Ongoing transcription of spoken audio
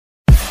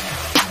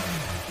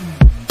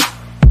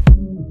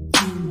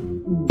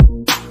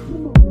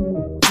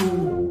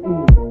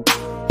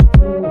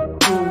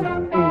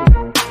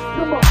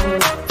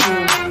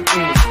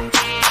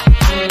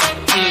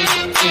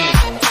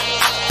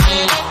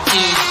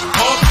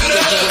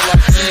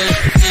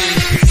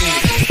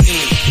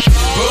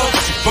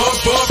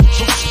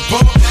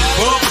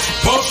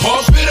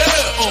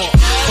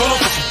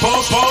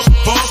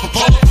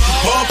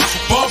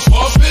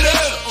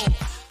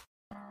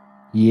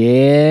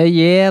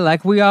Yeah,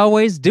 like we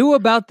always do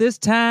about this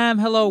time.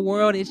 Hello,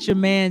 world. It's your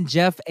man,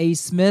 Jeff A.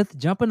 Smith,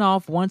 jumping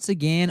off once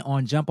again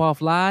on Jump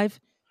Off Live,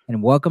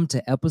 and welcome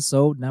to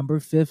episode number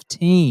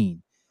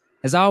 15.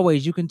 As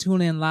always, you can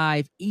tune in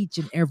live each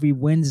and every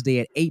Wednesday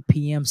at 8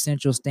 p.m.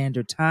 Central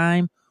Standard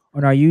Time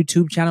on our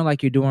YouTube channel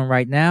like you're doing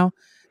right now.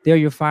 There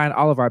you'll find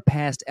all of our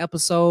past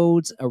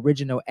episodes,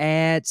 original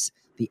ads,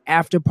 the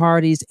after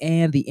parties,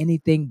 and the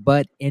Anything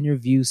But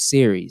interview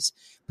series.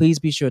 Please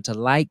be sure to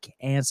like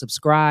and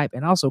subscribe,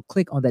 and also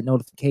click on that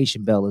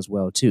notification bell as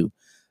well too.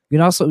 You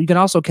can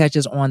also catch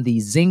us on the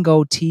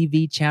Zingo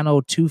TV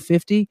channel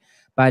 250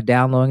 by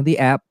downloading the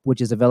app,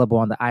 which is available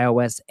on the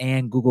iOS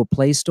and Google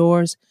Play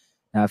stores.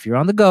 Now, if you're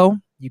on the go,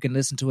 you can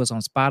listen to us on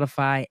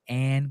Spotify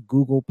and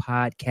Google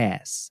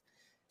Podcasts.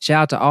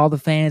 Shout out to all the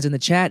fans in the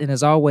chat, and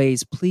as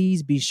always,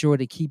 please be sure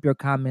to keep your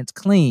comments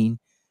clean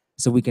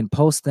so we can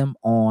post them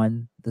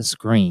on the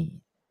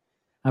screen.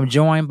 I'm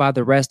joined by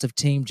the rest of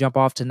Team Jump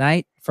Off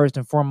tonight. First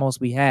and foremost,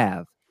 we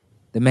have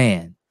the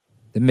man,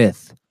 the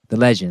myth, the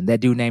legend, that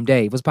dude named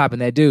Dave. What's poppin',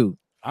 that dude?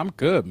 I'm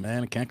good,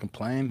 man. I can't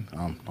complain.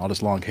 All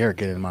this long hair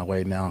getting in my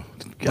way now.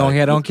 Long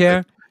hair don't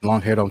care? Long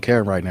hair don't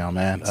care right now,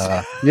 man.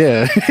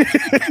 Yeah.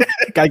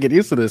 Gotta get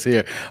used to this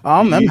here.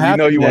 I'm happy, you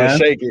know you want to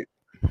shake it.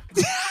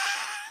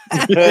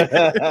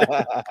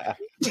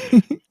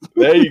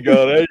 There you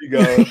go.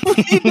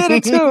 He did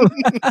it too.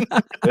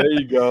 There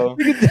you go.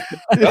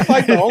 That's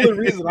like the only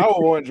reason I would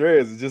want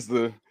dreads is just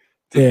to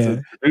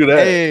do that.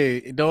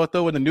 Hey, you know what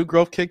though? When the new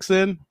growth kicks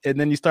in and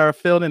then you start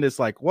feeling, it's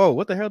like, whoa,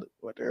 what the hell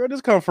did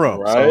this come from?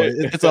 Right. So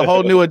it's a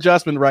whole new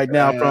adjustment right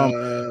now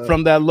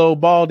from that low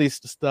baldy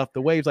stuff,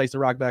 the waves I used to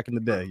rock back in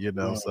the day, you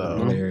know.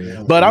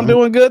 So but I'm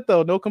doing good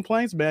though. No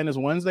complaints, man. It's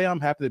Wednesday.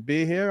 I'm happy to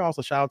be here.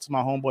 Also, shout out to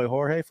my homeboy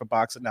Jorge for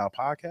Boxing Now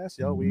podcast.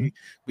 Yo, we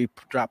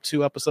dropped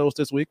 2 episodes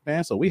this week,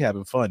 man. So we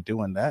having fun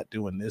doing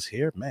this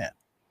here, man.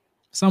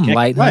 Some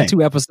light,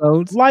 2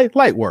 episodes.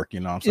 Light work, you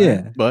know what I'm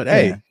saying? Yeah. But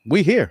hey,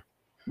 we here.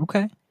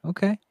 Okay.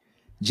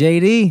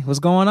 JD, what's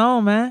going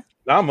on, man?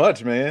 Not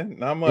much, man.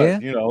 Not much. Yeah.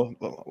 You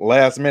know,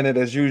 last minute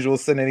as usual,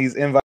 sending these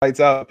invites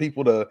out,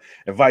 people to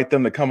invite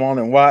them to come on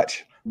and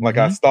watch. Like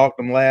I stalked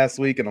them last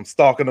week and I'm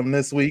stalking them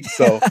this week.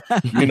 So,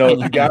 you know,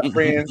 if you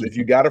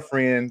got a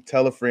friend,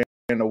 tell a friend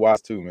to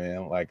watch too,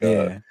 man. Like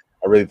I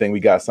really think we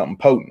got something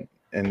potent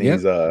in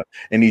these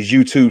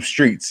YouTube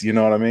streets, you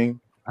know what I mean?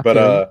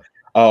 But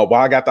while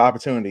I got the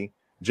opportunity,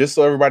 just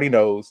so everybody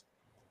knows,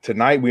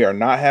 tonight we are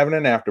not having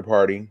an after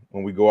party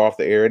when we go off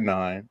the air at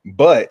 9,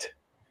 but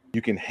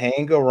you can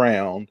hang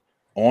around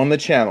on the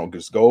channel.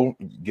 Just go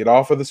get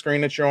off of the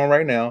screen that you're on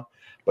right now,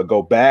 but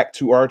go back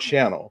to our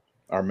channel,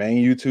 our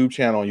main YouTube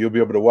channel, and you'll be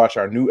able to watch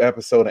our new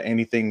episode of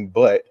Anything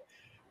But,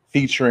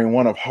 featuring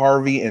one of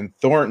Harvey and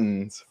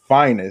Thornton's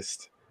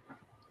finest,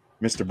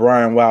 Mr.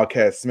 Brian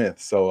Wildcat Smith.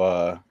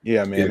 So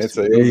yeah, man,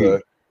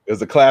 it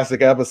was a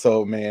classic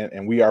episode, man,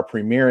 and we are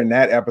premiering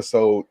that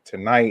episode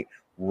tonight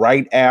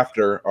right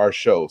after our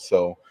show.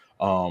 So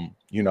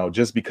you know,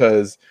 just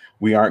because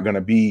we aren't going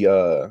to be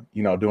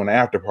you know, doing an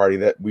after party,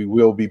 that we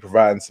will be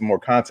providing some more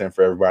content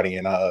for everybody,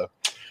 and I'll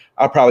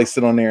probably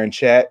sit on there and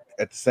chat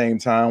at the same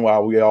time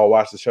while we all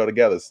watch the show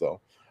together.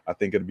 So I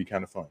think it'll be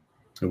kind of fun.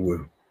 It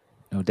will,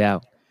 no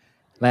doubt.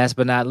 Last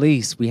but not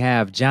least, we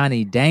have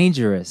Johnny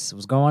Dangerous.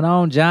 What's going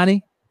on,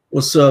 Johnny?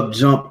 What's up,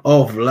 Jump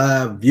Off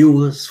Live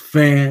viewers,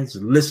 fans,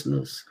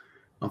 listeners?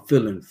 I'm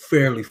feeling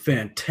fairly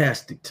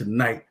fantastic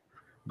tonight.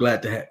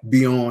 Glad to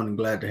be on and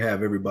glad to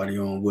have everybody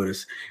on with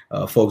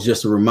us. Folks,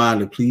 just a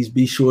reminder, please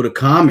be sure to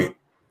comment.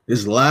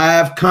 This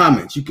live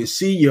comments. You can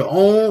see your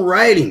own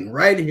writing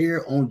right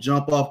here on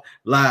Jump Off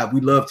Live.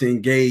 We love to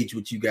engage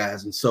with you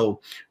guys. And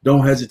so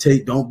don't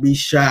hesitate. Don't be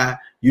shy.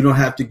 You don't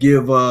have to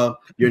give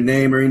your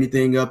name or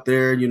anything up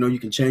there. You know, you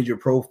can change your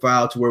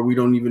profile to where we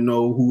don't even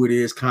know who it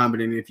is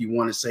commenting if you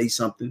want to say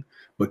something,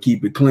 but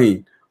keep it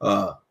clean.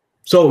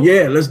 So,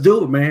 yeah, let's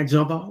do it, man.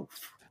 Jump off.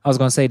 I was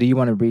going to say, do you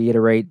want to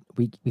reiterate?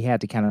 We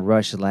had to kind of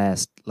rush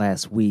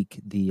last week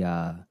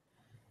the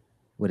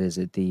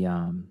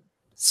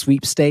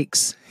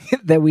sweepstakes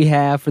that we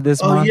have for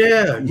this month.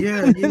 Yeah,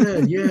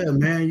 man.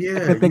 Yeah. I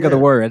couldn't think of the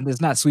word. It's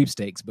not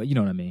sweepstakes, but you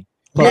know what I mean.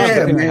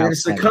 Man,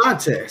 it's a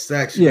contest,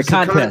 actually. Yeah,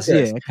 contest.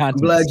 I'm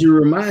glad you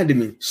reminded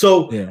me.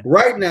 So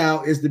right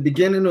now is the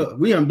beginning of,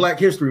 we in Black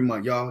History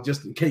Month, y'all,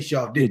 just in case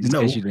y'all didn't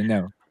know. In case you didn't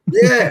know.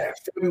 Yeah,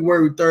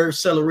 February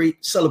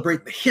 3rd,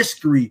 celebrate the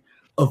history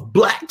of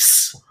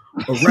Blacks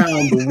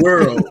around the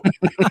world,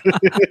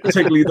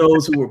 particularly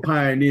those who were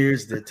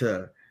pioneers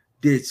that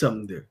did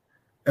something to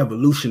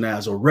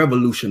evolutionize or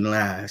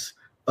revolutionize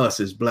us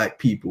as Black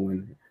people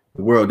in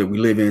the world that we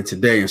live in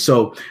today. And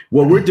so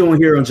what we're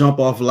doing here on Jump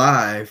Off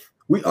Live,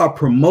 we are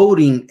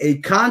promoting a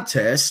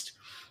contest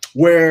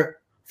where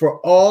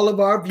for all of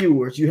our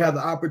viewers, you have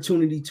the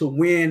opportunity to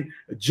win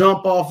a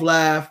Jump Off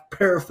Live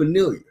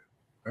paraphernalia.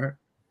 Right?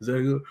 Is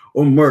that good?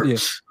 Or merch. Yeah.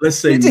 Let's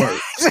say merch.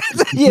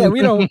 Yeah,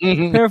 we don't.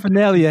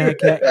 Paraphernalia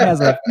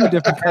has a few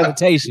different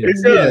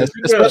connotations.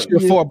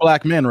 Especially for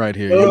Black men right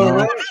here. You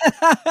know?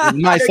 It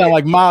might sound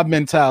like mob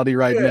mentality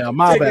right now.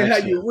 Take it how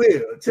you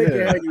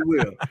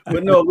will.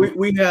 But no,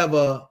 we have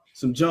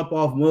some jump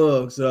off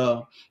mugs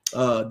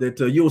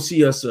that you'll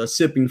see us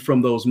sipping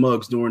from those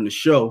mugs during the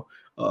show.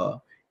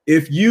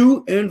 If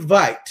you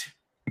invite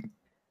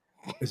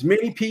as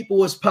many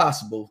people as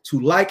possible to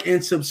like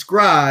and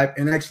subscribe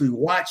and actually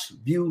watch,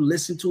 view,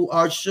 listen to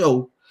our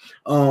show,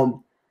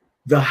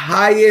 the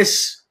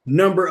highest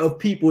number of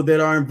people that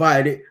are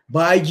invited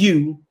by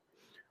you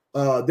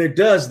that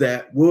does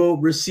that will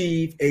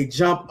receive a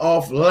Jump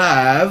Off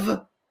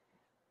Live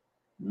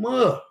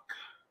mug,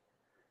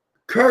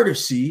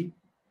 courtesy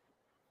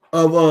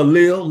of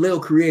Lil. Lil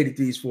created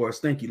these for us.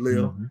 Thank you,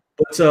 Lil. Mm-hmm.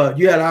 But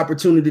you had an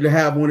opportunity to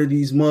have one of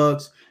these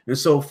mugs. And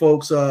so,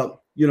 folks,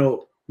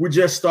 we're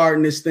just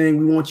starting this thing.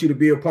 We want you to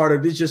be a part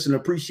of this. Just an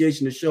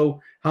appreciation to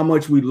show how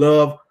much we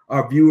love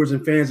our viewers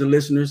and fans and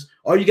listeners.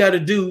 All you got to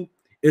do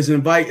is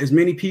invite as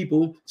many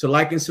people to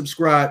like and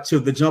subscribe to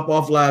the Jump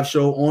Off Live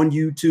show on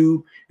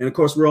YouTube. And of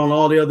course, we're on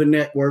all the other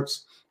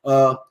networks.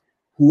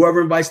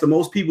 Whoever invites the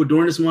most people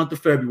during this month of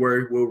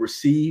February will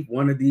receive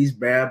one of these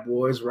bad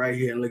boys right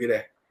here. And look at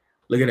that.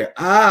 Look at that.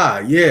 Ah,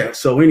 yeah.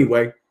 So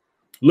anyway,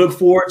 look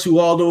forward to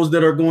all those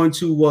that are going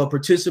to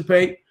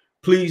participate.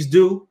 Please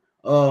do.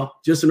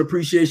 Just an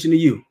appreciation to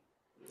you.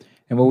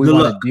 And what we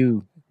want to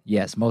do,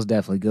 yes, most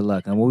definitely. Good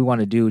luck. And what we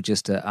want to do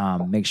just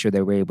to make sure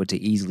that we're able to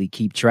easily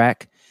keep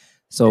track.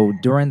 So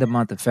during the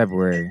month of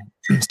February,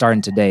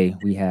 starting today,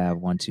 we have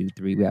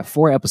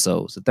 4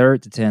 episodes, the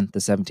 3rd, the 10th, the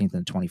 17th,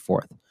 and the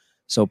 24th.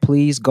 So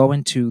please go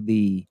into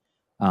the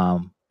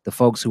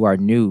folks who are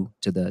new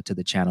to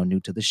the channel, new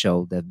to the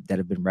show that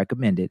have been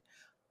recommended.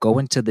 Go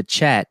into the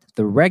chat,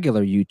 the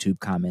regular YouTube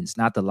comments,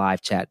 not the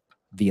live chat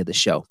via the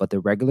show, but the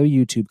regular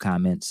YouTube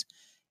comments.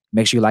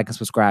 Make sure you like and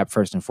subscribe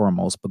first and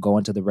foremost, but go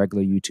into the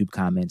regular YouTube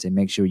comments and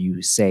make sure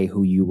you say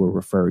who you were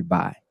referred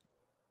by.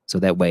 So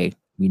that way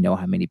we know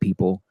how many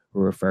people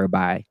were referred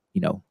by,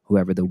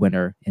 whoever the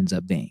winner ends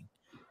up being.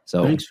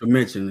 So thanks for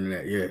mentioning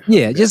that.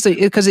 Yeah. Just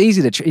because it's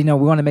easy to, we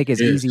want to make it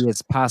as easy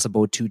as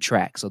possible to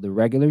track. So the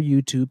regular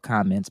YouTube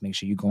comments, make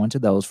sure you go into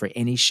those for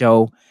any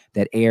show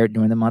that aired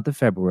during the month of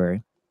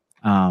February.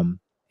 And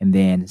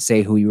then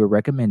say who you were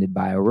recommended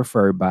by or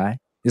referred by.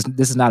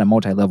 This is not a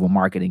multi-level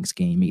marketing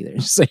scheme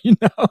either. So,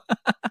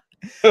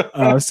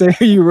 say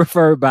who you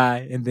referred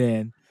by, and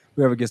then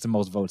whoever gets the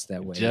most votes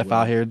that way. Jeff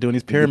out here doing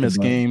these pyramid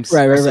schemes.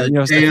 Right.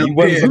 You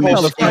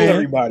tell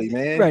everybody,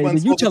 man.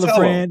 Right. You tell a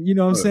friend, you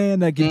know what I'm saying?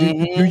 Like, do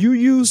you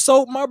use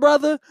soap, my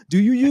brother? Do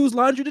you use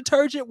laundry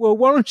detergent? Well,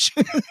 why don't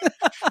you?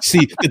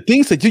 See, the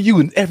things that you use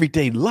in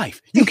everyday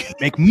life, you can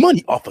make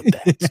money off of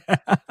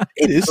that.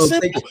 It is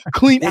simple.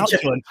 Clean out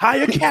your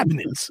entire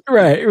cabinets.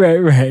 Right.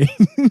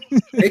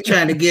 They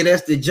trying to get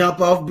us to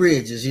jump off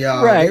bridges,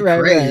 y'all. Right.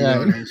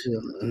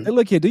 Hey,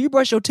 look here. Do you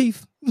brush your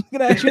teeth?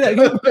 Can I ask you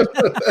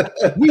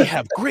that? We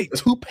have great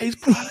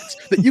toothpaste products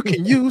that you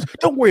can use.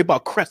 Don't worry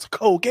about Crest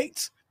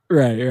Colgates.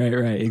 Right.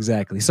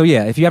 Exactly. So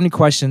yeah, if you have any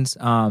questions,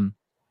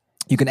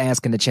 you can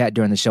ask in the chat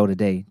during the show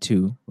today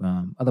too.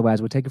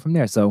 Otherwise, we'll take it from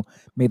there. So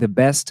may the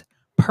best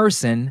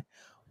person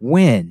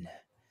win.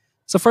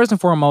 So first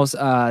and foremost,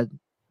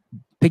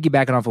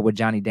 piggybacking off of what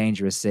Johnny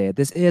Dangerous said,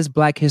 this is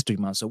Black History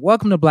Month. So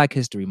welcome to Black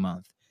History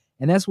Month.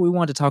 And that's what we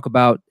want to talk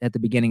about at the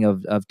beginning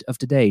of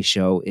today's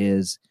show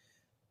is,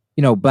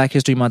 Black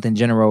History Month in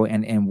general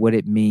and what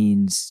it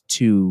means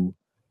to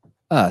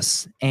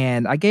us.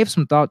 And I gave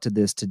some thought to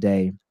this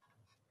today.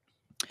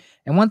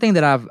 And one thing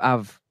that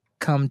I've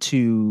come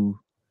to,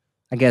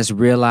 I guess,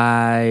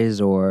 realize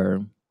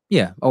over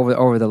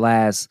the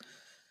last,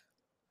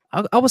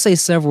 I would say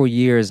several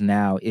years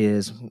now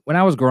is when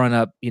I was growing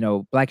up,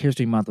 Black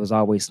History Month was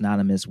always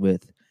synonymous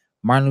with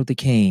Martin Luther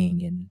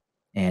King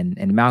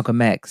and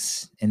Malcolm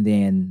X. And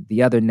then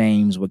the other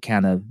names were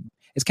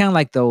it's kind of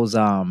like those,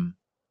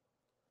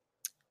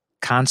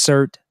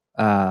 concert,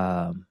 what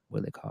are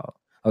they called?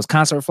 Those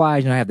concert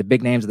flyers, have the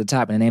big names at the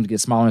top and the names get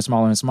smaller and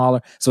smaller and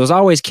smaller. So it's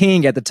always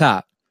King at the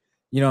top.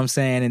 You know what I'm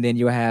saying? And then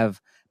you'll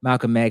have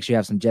Malcolm X, you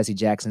have some Jesse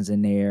Jacksons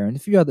in there and a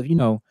few other,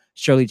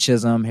 Shirley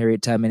Chisholm,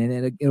 Harriet Tubman,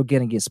 and it'll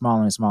get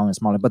smaller and smaller and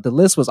smaller. But the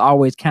list was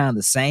always kind of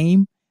the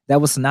same. That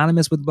was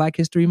synonymous with Black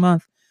History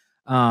Month.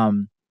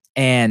 And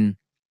the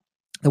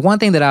one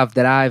thing that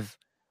I've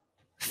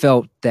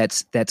felt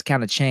that's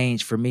kind of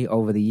changed for me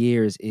over the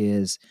years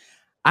is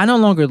I no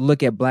longer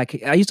look at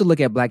I used to look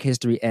at Black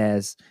history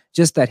as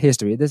just that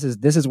history. This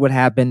is what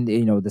happened.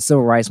 The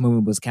Civil Rights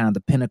Movement was kind of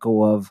the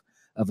pinnacle of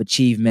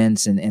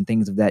achievements and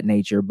things of that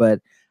nature.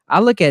 But I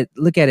look at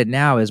it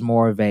now as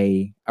more of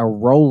a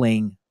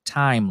rolling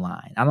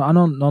timeline. I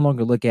don't no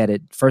longer look at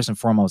it first and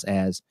foremost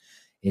as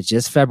it's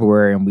just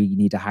February and we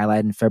need to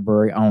highlight in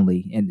February only.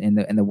 In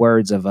the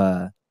words of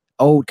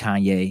old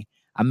Kanye,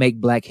 I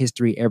make Black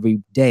history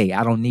every day.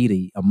 I don't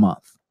need a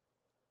month.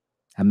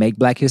 I make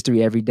Black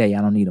history every day.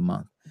 I don't need a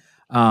month.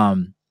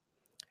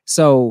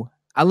 So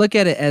I look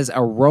at it as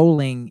a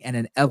rolling and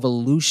an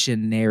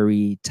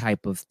evolutionary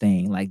type of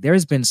thing. Like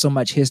there's been so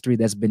much history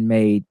that's been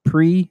made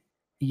pre,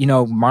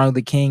 Martin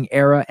Luther King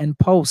era and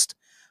post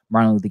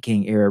Martin Luther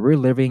King era. We're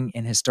living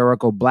in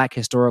Black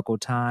historical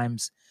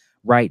times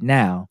right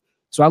now.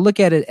 So I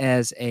look at it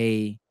as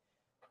a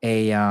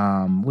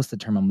what's the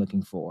term I'm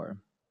looking for?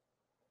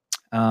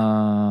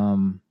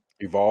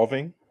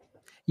 Evolving.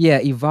 Yeah,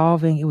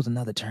 evolving. It was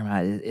another term.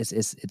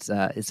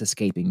 It's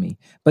escaping me.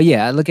 But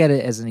yeah, I look at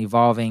it as an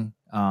evolving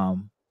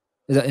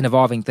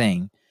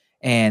thing.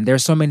 And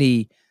there's so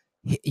many,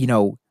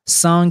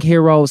 sung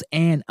heroes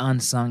and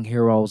unsung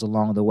heroes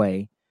along the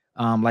way.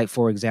 Like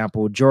for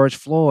example, George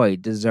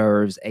Floyd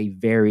deserves a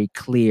very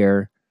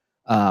clear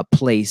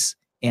place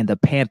in the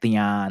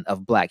pantheon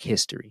of Black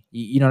history.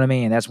 You know what I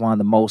mean? That's one of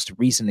the most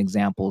recent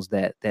examples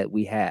that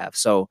we have.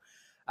 So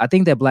I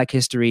think that Black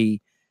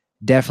history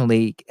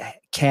definitely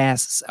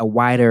casts a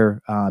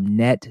wider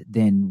net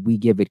than we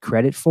give it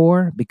credit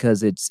for,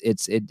 because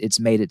it's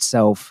made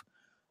itself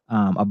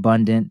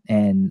abundant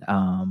and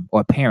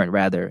or apparent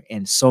rather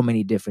in so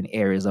many different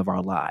areas of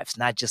our lives.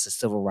 Not just the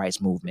civil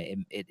rights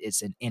movement.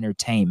 It's in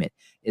entertainment.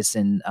 It's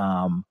in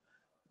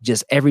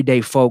just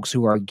everyday folks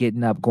who are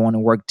getting up, going to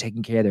work,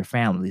 taking care of their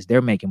families.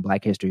 They're making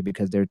Black history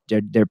because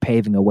they're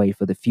paving a way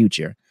for the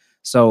future.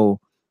 So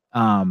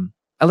I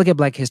look at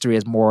Black history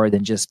as more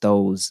than just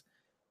those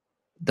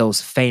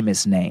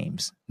famous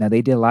names. Now,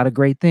 they did a lot of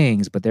great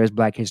things, but there's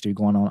Black history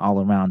going on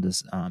all around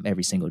us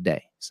every single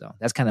day. So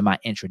that's kind of my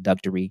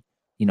introductory,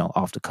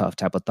 off the cuff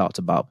type of thoughts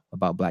about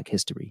Black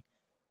History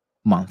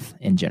Month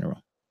in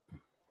general.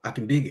 I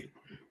can dig it.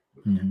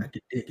 Mm-hmm. I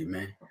can dig it,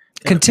 man.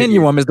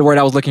 Continuum is the word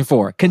I was looking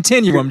for.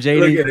 Continuum, JD.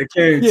 Look at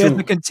it, yeah,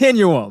 the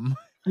continuum.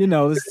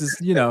 This is,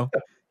 yeah,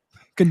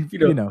 Jeff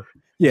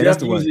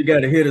that's the usually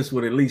got to hit us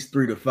with at least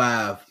 3 to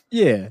 5.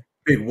 Yeah.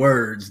 Big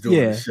words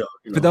during the show.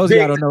 For those of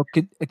y'all don't know,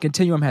 a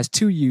continuum has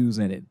 2 U's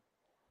in it.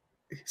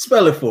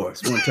 Spell it for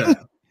us one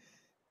time.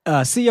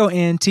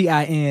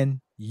 CONTINUUM,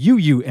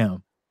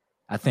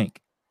 I think.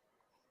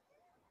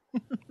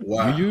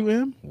 Wow.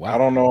 UUM? Wow. I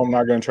don't know. I'm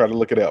not going to try to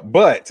look it up,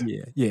 but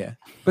yeah.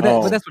 But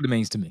that's what it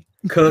means to me.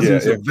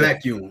 Cousins of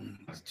vacuum.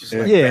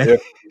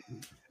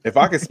 If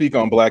I could speak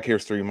on Black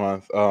History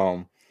Month,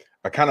 I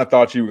kind of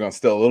thought you were going to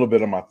steal a little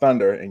bit of my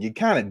thunder, and you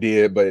kind of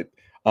did, but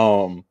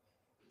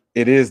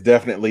it is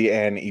definitely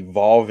an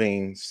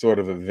evolving sort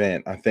of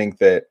event. I think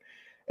that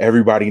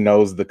everybody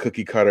knows the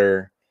cookie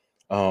cutter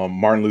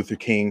Martin Luther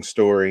King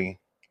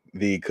story,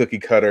 the cookie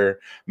cutter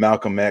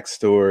Malcolm X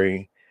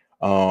story,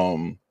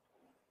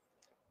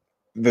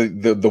 the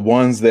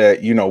ones that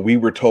we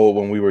were told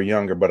when we were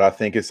younger. But I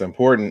think it's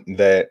important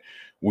that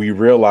we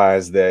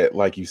realize that,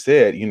 like you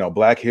said,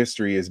 Black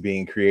history is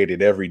being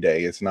created every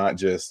day. It's not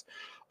just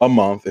a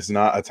month. It's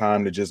not a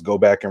time to just go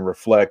back and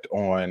reflect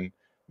on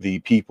the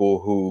people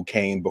who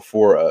came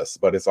before us,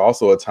 but it's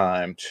also a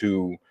time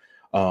to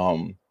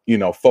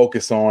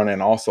focus on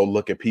and also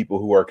look at people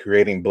who are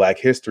creating Black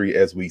history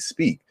as we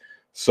speak.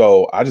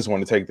 So I just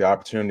want to take the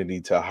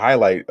opportunity to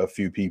highlight a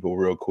few people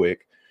real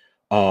quick.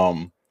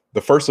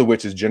 The first of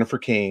which is Jennifer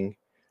King.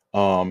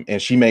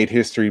 And she made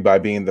history by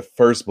being the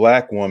first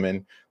Black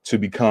woman to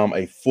become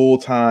a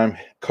full-time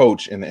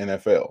coach in the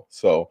NFL.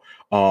 So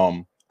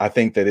I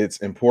think that it's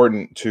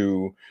important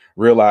to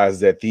realize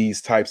that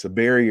these types of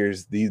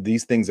barriers,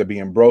 these things are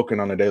being broken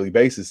on a daily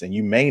basis, and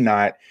you may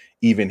not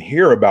even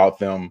hear about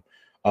them,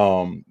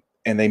 and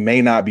they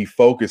may not be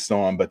focused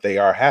on, but they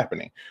are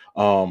happening.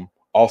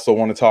 Also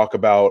want to talk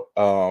about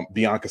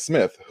Bianca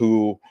Smith,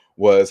 who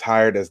was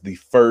hired as the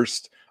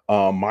first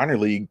minor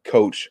league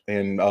coach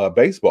in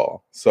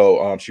baseball.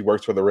 So she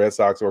works for the Red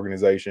Sox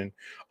organization,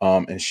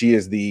 and she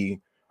is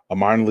a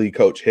minor league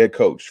coach, head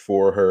coach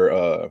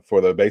for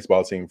the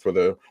baseball team,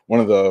 for one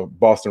of the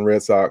Boston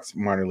Red Sox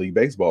minor league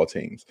baseball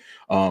teams.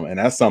 And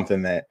that's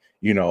something that,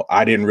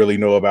 I didn't really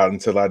know about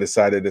until I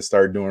decided to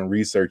start doing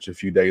research a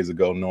few days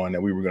ago, knowing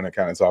that we were going to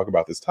kind of talk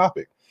about this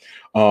topic.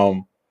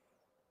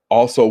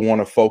 Also want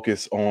to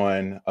focus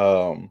on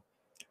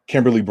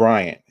Kimberly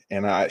Bryant.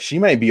 And she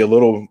may be a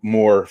little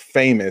more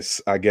famous,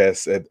 I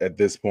guess, at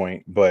this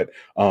point, but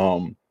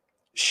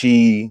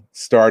she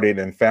started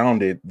and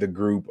founded the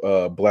group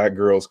Black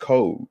Girls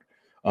Code,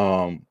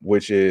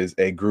 which is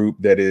a group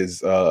that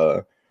is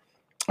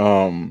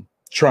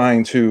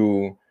trying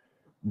to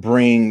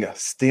bring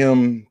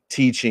STEM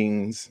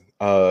teachings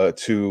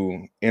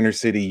to inner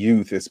city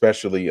youth,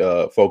 especially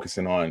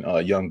focusing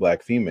on young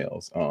Black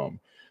females,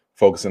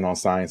 focusing on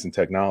science and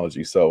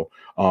technology. So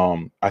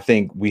I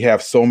think we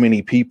have so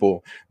many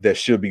people that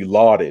should be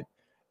lauded,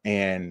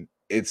 and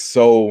it's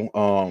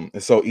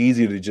so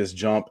easy to just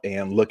jump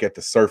and look at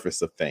the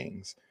surface of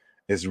things.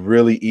 It's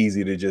really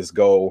easy to just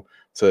go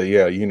to,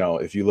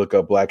 if you look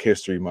up Black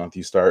History Month,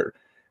 you start,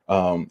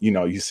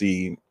 you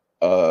see,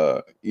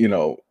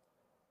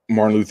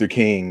 Martin Luther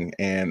King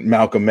and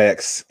Malcolm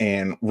X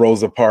and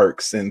Rosa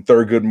Parks and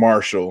Thurgood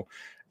Marshall.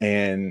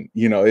 And,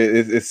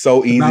 it's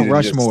so easy. Mount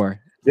Rushmore.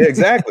 Yeah,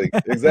 exactly.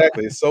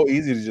 It's so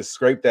easy to just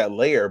scrape that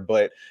layer.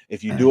 But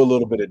if you do a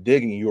little bit of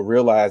digging, you'll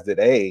realize that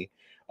A,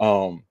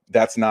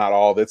 that's not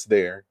all that's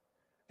there.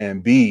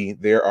 And B,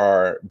 there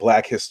are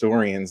Black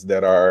historians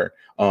that are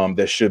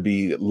that should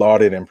be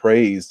lauded and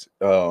praised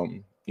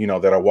you know,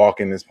 that are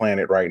walking this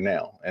planet right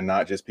now, and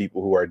not just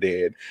people who are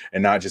dead,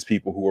 and not just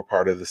people who were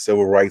part of the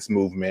civil rights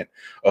movement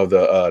of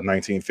the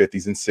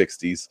 1950s and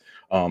 60s.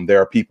 There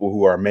are people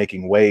who are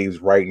making waves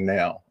right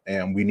now,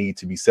 and we need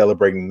to be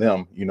celebrating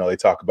them. You know, they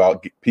talk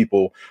about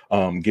people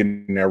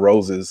getting their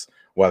roses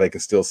while they can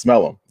still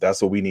smell them.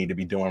 That's what we need to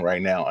be doing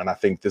right now. And I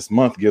think this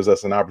month gives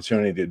us an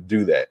opportunity to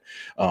do that.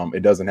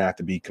 It doesn't have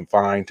to be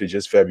confined to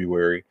just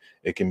February.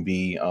 It can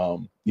be,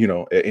 you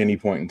know, at any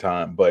point in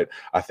time. But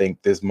I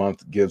think this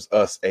month gives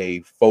us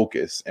a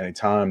focus and a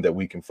time that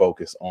we can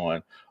focus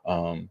on,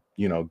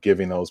 you know,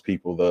 giving those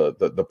people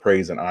the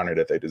praise and honor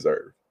that they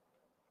deserve.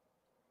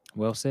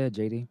 Well said,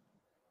 JD.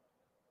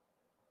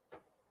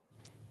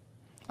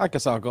 I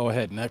guess I'll go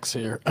ahead next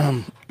here.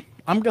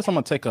 I guess I'm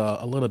going to take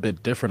a little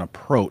bit different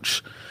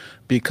approach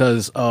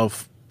because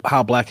of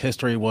how Black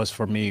history was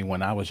for me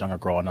when I was younger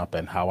growing up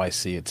and how I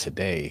see it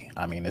today.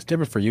 I mean, it's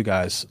different for you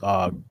guys.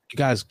 You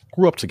guys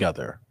grew up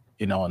together,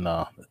 you know, in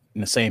the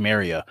same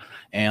area.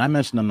 And I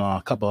mentioned in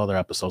a couple other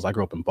episodes, I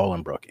grew up in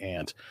Bolingbrook.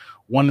 And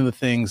one of the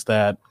things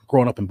that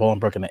growing up in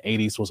Bolingbrook in the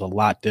 80s was a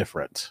lot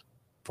different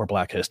for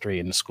Black history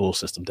in the school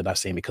system that I've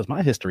seen, because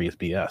my history is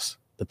BS.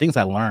 The things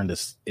I learned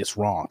is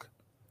wrong.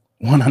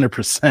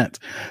 100%.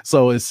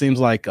 So it seems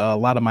like a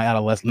lot of my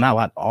adolescence, not a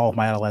lot, all of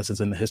my adolescence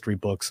in the history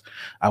books,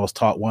 I was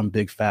taught one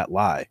big fat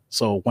lie.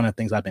 So one of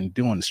the things I've been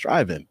doing,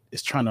 striving,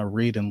 is trying to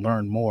read and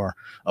learn more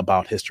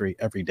about history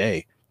every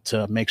day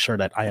to make sure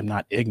that I am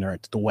not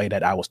ignorant the way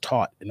that I was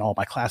taught and all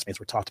my classmates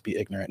were taught to be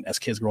ignorant as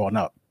kids growing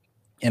up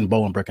in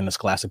Bolingbrook and the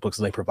scholastic books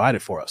that they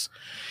provided for us.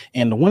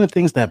 And one of the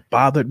things that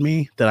bothered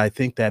me that I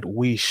think that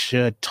we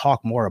should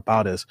talk more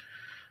about is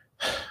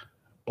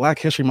Black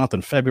History Month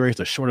in February is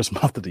the shortest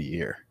month of the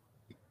year.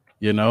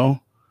 You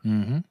know,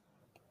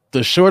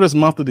 the shortest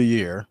month of the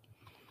year.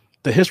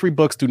 The history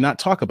books do not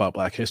talk about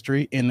Black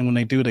history. And when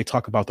they do, they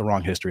talk about the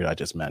wrong history that I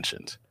just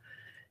mentioned.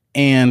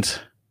 And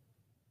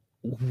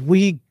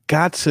we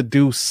got to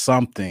do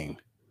something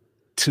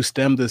to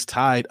stem this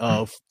tide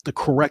of the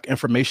correct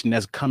information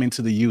that's coming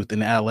to the youth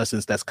and the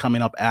adolescents that's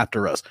coming up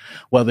after us,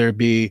 whether it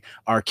be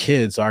our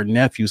kids, our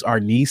nephews, our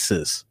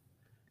nieces.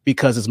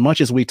 Because as much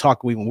as we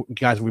talk, we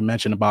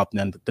mentioned about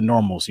the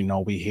normals, you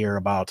know, we hear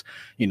about,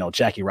 you know,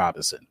 Jackie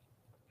Robinson.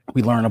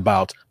 We learn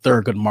about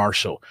Thurgood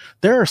Marshall.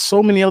 There are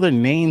so many other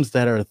names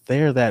that are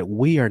there that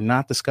we are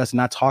not discussing,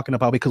 not talking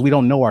about, because we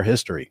don't know our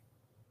history.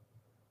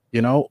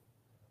 You know,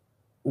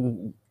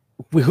 all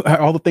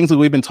the things that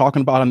we've been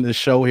talking about on this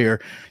show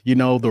here, you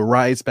know, the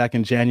riots back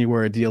in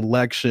January, the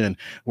election,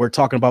 we're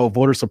talking about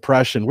voter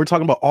suppression. We're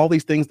talking about all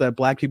these things that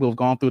Black people have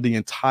gone through the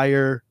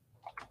entire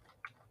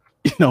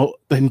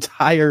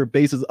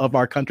basis of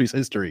our country's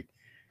history.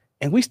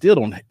 And we still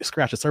don't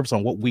scratch the surface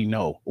on what we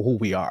know, who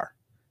we are.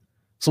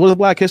 So what does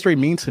Black history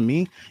mean to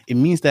me? It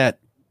means that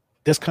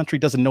this country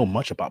doesn't know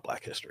much about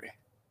Black history.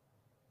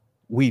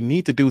 We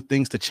need to do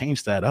things to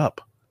change that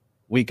up.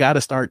 We got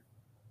to start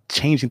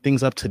changing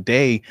things up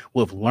today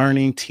with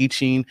learning,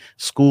 teaching,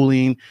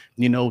 schooling,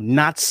 you know,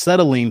 not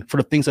settling for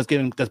the things that's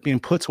being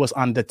put to us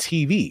on the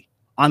TV,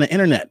 on the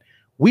internet.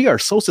 We are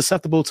so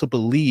susceptible to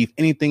believe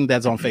anything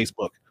that's on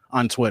Facebook,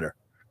 on Twitter.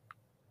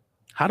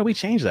 How do we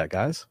change that,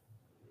 guys?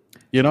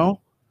 You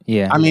know?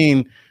 Yeah. I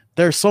mean,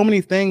 there's so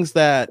many things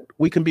that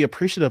we can be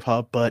appreciative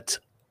of, but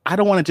I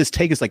don't want to just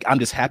take it like I'm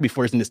just happy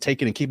for it and just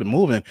take it and keep it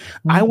moving.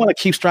 I want to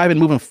keep striving,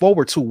 moving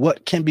forward to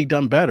what can be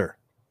done better.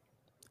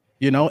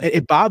 You know,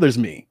 it bothers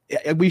me.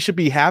 We should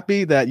be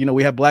happy that, you know,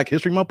 we have Black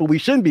History Month, but we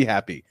shouldn't be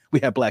happy we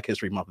have Black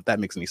History Month, if that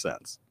makes any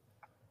sense.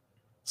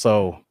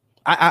 So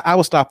I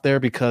will stop there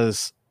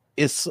because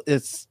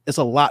it's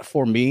a lot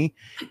for me,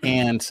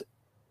 and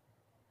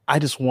I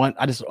don't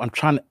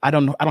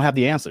have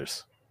the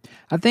answers.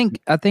 I think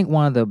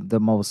one of the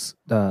most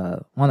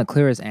one of the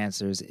clearest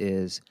answers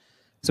is,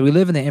 so we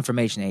live in the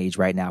information age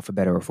right now, for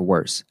better or for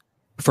worse.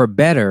 For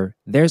better,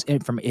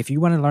 if you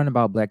want to learn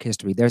about Black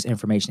history, there's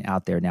information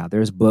out there now.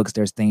 There's books,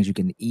 there's things you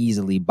can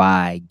easily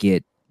buy,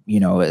 get, you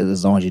know,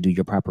 as long as you do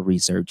your proper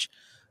research.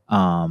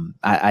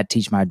 I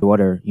teach my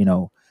daughter, you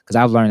know, because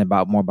I've learned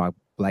more about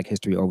Black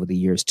history over the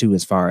years too,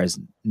 as far as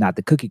not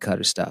the cookie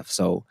cutter stuff.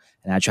 So,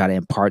 and I try to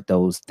impart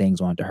those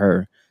things onto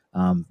her.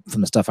 From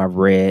the stuff I've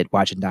read,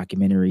 watching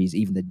documentaries,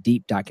 even the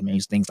deep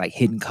documentaries, things like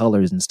Hidden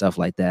Colors and stuff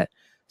like that.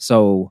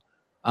 So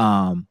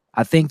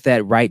I think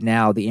that right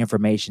now the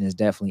information is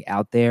definitely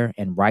out there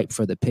and ripe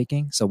for the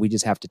picking. So we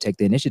just have to take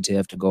the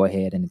initiative to go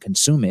ahead and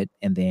consume it,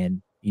 and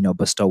then, you know,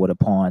 bestow it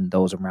upon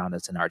those around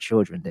us and our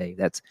children.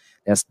 That's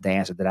the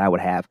answer that I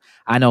would have.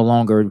 I no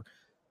longer,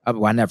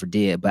 well, I never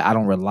did, but I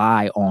don't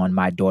rely on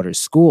my daughter's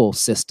school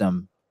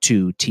system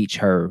to teach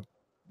her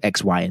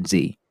X, Y, and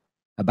Z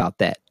about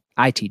that.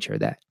 I teach her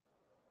that.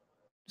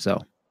 So,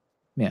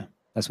 yeah,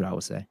 that's what I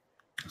would say.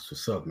 That's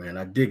what's up, man.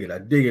 I dig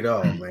it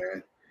all,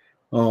 man.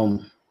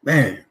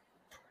 Man,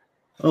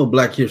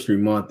 Black History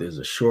Month is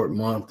a short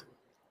month,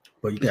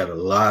 but you got a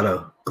lot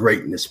of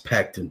greatness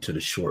packed into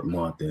the short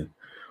month. And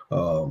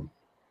a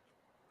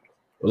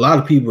lot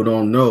of people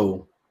don't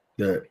know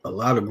that a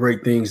lot of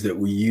great things that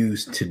we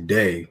use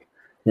today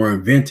were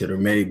invented or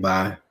made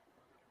by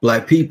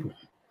Black people.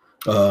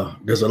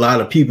 There's a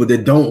lot of people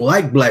that don't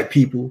like black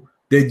people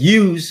that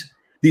use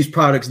these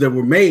products that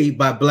were made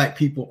by black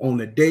people on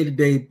a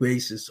day-to-day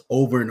basis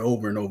over and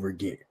over and over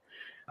again.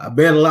 I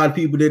bet a lot of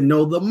people didn't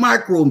know the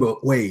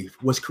microwave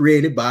was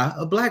created by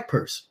a black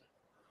person.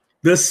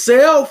 The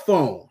cell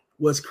phone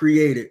was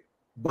created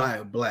by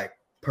a black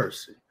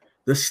person.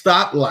 The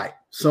stoplight,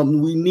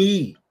 something we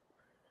need,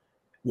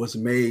 was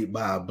made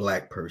by a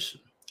black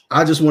person.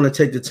 I just want to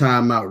take the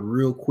time out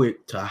real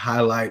quick to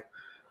highlight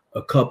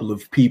a couple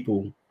of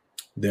people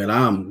that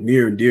I'm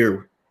near and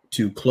dear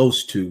to,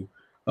 close to,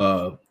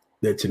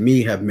 that to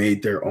me have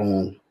made their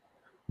own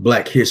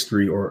Black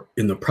history, or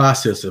in the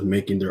process of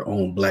making their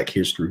own Black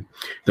history,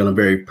 that I'm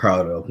very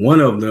proud of. One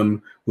of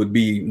them would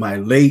be my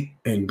late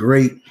and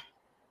great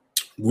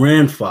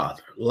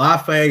grandfather,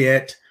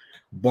 Lafayette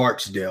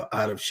Barksdale,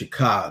 out of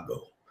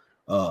Chicago.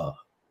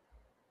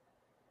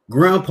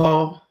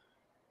 Grandpa,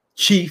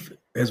 Chief,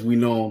 as we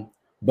know him,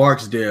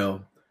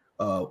 Barksdale,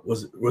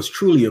 was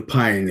truly a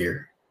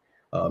pioneer,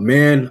 a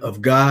man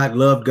of God,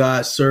 loved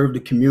God, served the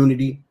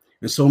community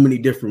in so many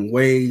different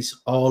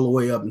ways, all the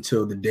way up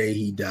until the day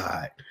he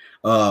died.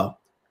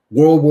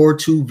 World War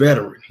II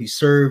veteran. He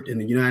served in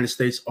the United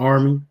States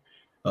Army,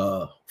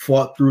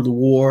 fought through the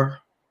war,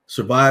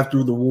 survived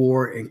through the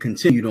war, and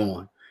continued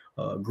on.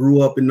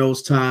 Grew up in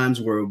those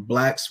times where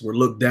blacks were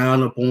looked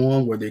down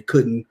upon, where they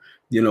couldn't,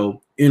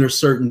 enter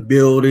certain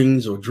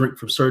buildings or drink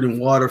from certain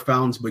water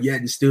fountains, but yet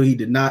and still he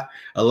did not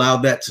allow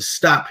that to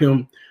stop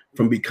him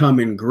from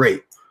becoming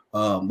great.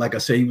 Like I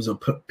said, he was a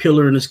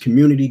pillar in his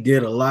community,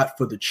 did a lot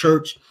for the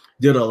church,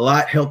 did a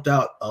lot, helped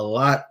out a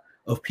lot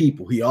of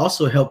people. He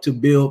also helped to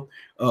build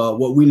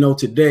what we know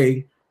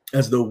today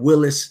as the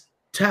Willis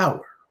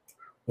Tower,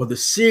 or the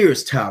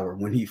Sears Tower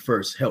when he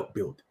first helped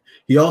build it.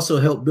 He also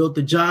helped build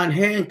the John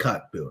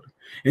Hancock building.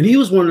 And he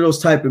was one of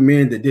those type of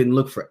men that didn't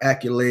look for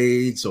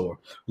accolades or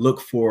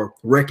look for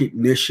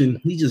recognition.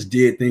 He just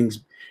did things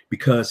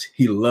because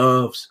he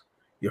loved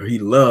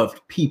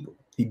people.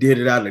 He did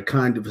it out of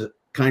the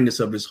kindness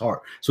of his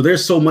heart. So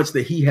there's so much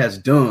that he has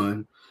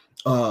done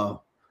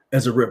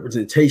as a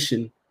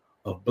representation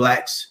of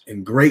blacks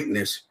and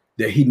greatness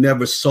that he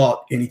never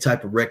sought any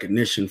type of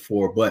recognition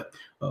for. But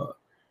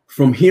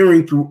from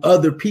hearing through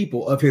other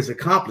people of his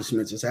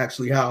accomplishments is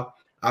actually how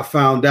I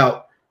found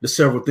out the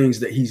several things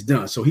that he's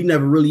done. So he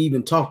never really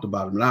even talked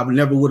about them, and I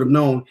never would have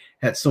known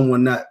had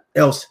someone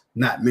else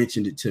not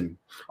mentioned it to me.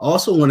 I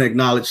also want to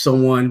acknowledge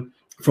someone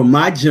from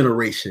my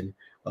generation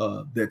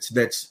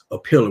that's a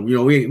pillar.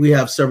 We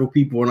have several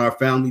people in our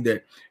family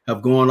that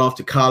have gone off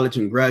to college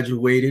and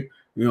graduated.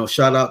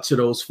 Shout out to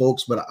those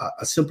folks. But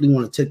I simply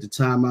want to take the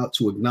time out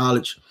to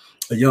acknowledge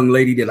a young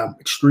lady that I'm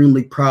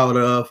extremely proud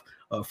of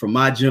from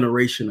my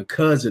generation, a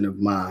cousin of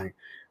mine,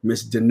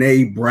 Miss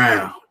Danae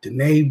Brown.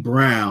 Danae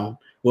Brown.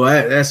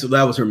 Well,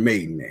 that was her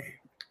maiden name.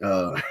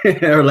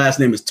 Her last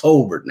name is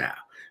Tolbert now.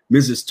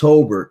 Mrs.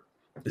 Tolbert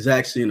is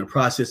actually in the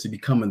process of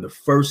becoming the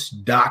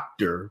first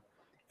doctor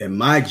in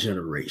my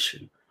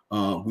generation.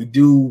 We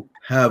do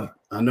have,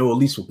 I know, at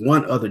least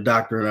one other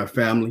doctor in our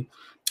family,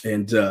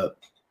 and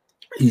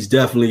he's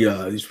definitely,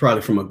 he's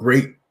probably from a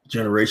great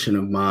generation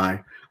of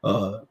mine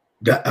out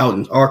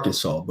in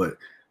Arkansas.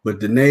 But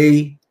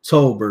Danae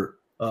Tolbert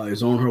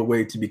is on her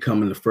way to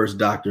becoming the first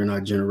doctor in our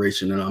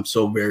generation, and I'm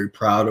so very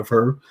proud of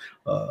her.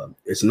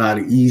 It's not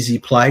an easy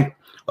plight.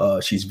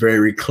 She's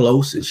very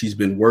close, and she's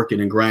been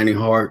working and grinding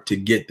hard to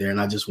get there,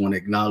 and I just want to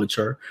acknowledge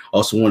her.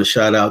 Also want to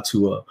shout out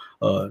to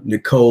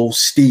Nicole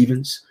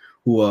Stevens,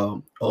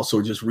 who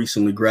also just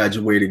recently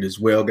graduated as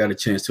well, got a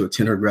chance to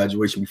attend her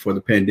graduation before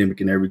the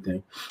pandemic and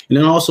everything. And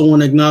then I also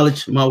want to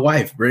acknowledge my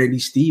wife, Brandy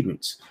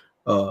Stevens,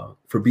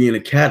 for being a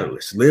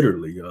catalyst,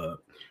 literally.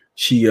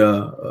 She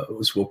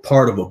was a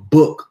part of a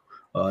book.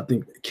 I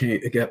think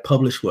it got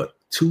published,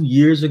 2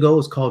 years ago?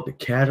 It's called The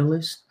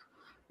Catalyst.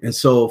 And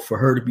so for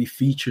her to be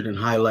featured and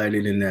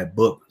highlighted in that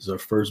book, is her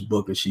first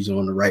book, and she's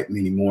on to write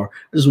many more.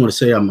 I just want to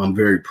say I'm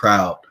very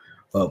proud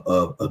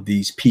of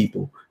these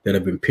people that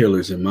have been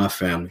pillars in my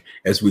family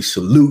as we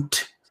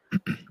salute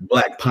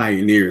Black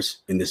pioneers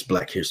in this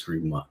Black History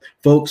Month.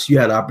 Folks, you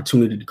had the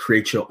opportunity to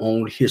create your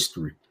own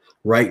history.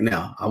 Right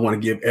now, I want to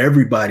give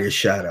everybody a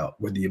shout out,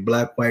 whether you're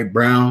black, white,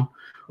 brown,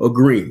 or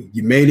green.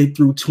 You made it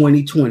through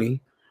 2020,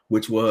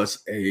 which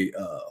was a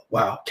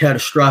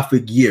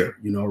catastrophic year.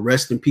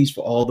 Rest in peace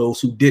for all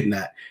those who did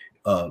not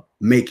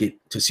make it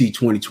to see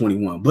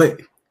 2021.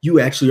 But you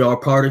actually are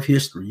part of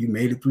history. You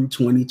made it through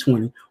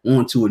 2020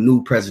 on to a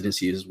new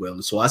presidency as well.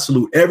 And so I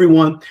salute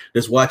everyone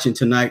that's watching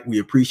tonight. We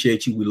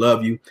appreciate you. We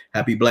love you.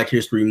 Happy Black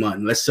History Month.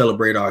 And let's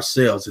celebrate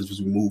ourselves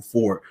as we move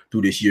forward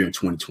through this year in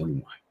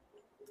 2021.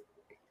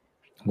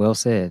 Well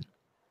said.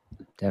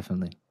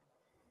 Definitely.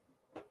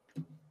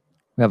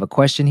 We have a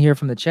question here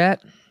from the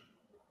chat.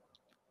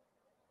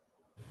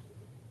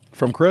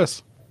 From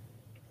Chris.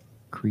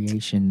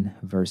 Creation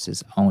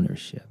versus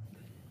ownership.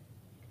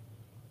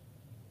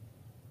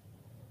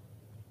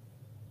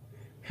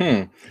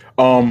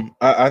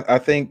 I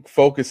think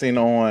focusing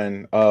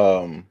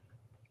on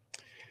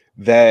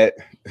that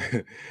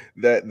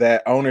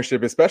that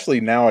ownership,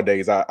 especially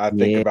nowadays, I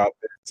think about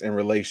this in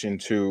relation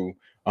to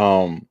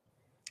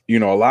you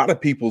know, a lot of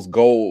people's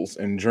goals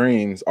and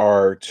dreams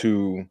are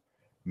to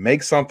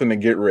make something to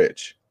get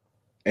rich.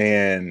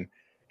 And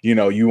you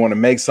know, you want to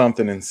make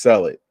something and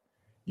sell it.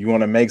 You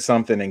want to make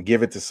something and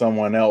give it to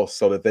someone else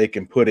so that they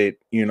can put it,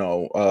 you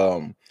know,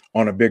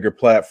 on a bigger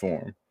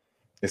platform.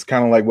 It's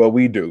kind of like what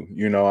we do.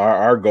 You know,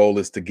 our goal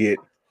is to get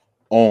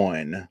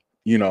on,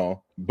 you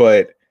know,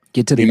 but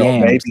get to the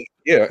yams. Maybe,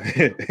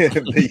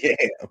 the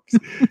yams.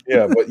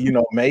 Yeah, but you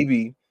know,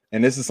 maybe,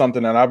 and this is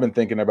something that I've been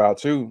thinking about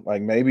too,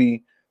 like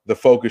maybe the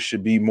focus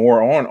should be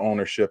more on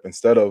ownership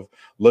instead of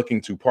looking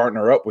to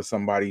partner up with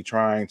somebody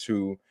trying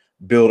to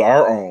build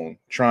our own,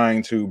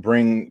 trying to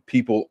bring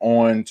people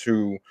on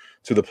to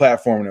the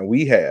platform that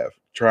we have,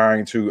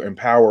 trying to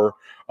empower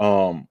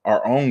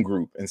our own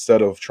group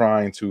instead of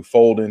trying to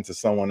fold into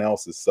someone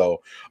else's.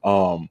 So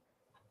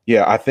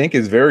yeah, I think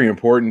it's very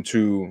important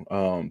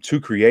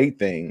to create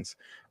things,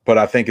 but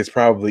I think it's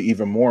probably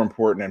even more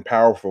important and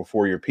powerful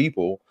for your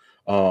people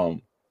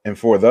and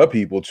for the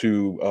people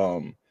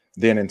to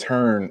then in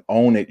turn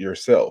own it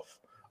yourself.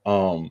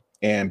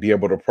 And be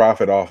able to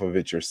profit off of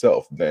it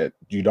yourself, that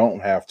you don't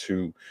have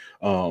to,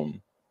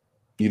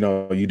 you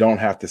know, you don't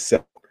have to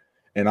sell.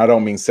 And I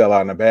don't mean sell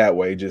out in a bad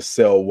way, just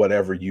sell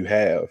whatever you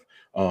have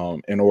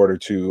in order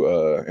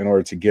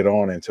to get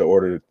on and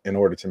in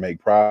order to make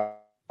profit.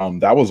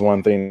 That was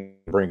one thing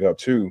to bring up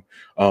too.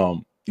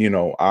 You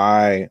know,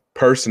 I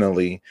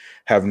personally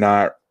have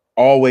not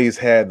always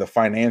had the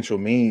financial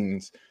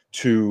means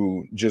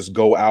to just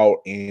go out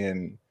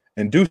and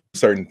do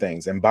certain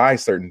things and buy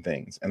certain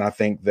things. And I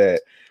think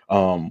that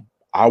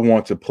I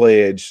want to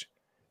pledge,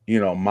 you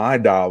know, my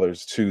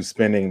dollars to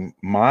spending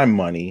my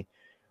money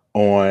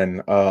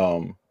on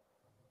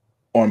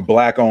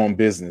Black owned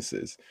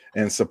businesses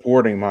and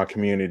supporting my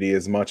community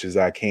as much as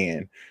I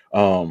can.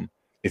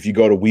 If you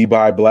go to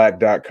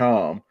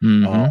WeBuyBlack.com,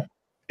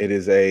 it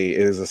is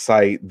a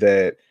site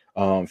that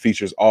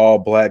features all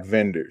Black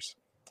vendors.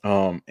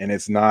 And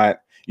it's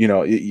not, you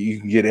know, you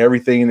can get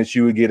everything that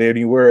you would get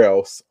anywhere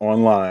else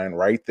online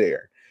right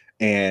there.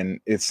 And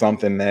it's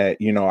something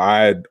that, you know, I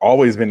had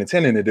always been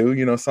intending to do,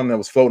 you know, something that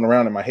was floating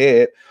around in my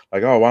head,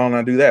 like, oh, why don't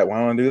I do that? Why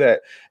don't I do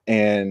that?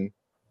 And,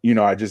 you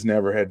know, I just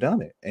never had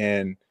done it.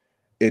 And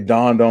it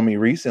dawned on me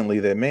recently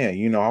that, man,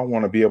 you know, I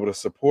want to be able to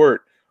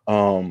support,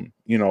 you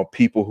know,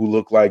 people who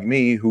look like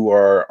me, who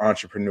are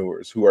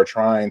entrepreneurs, who are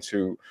trying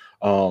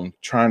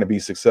to be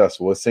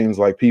successful. It seems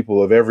like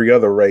people of every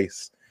other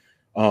race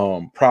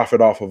profit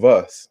off of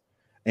us.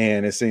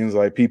 And it seems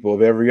like people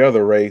of every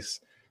other race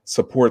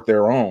support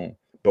their own.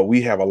 But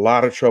we have a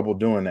lot of trouble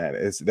doing that.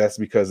 That's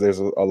because there's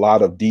a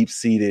lot of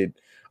deep-seated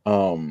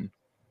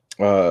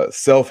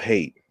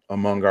self-hate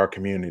among our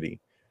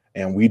community.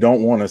 And we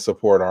don't want to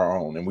support our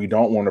own, and we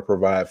don't want to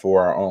provide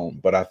for our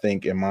own. But I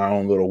think in my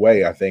own little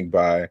way, I think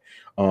by,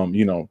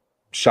 you know,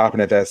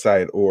 shopping at that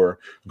site or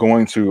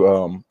going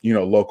to, you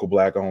know, local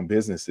Black-owned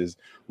businesses,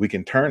 we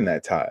can turn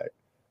that tide.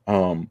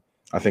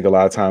 I think a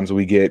lot of times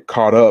we get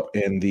caught up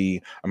in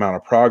the amount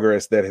of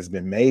progress that has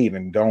been made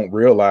and don't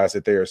realize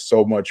that there is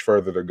so much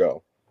further to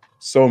go.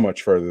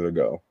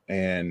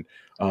 And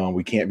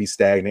we can't be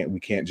stagnant.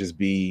 We can't just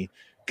be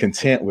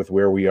content with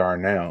where we are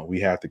now. We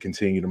have to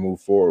continue to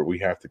move forward. We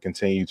have to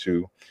continue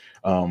to,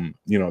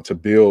 you know, to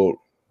build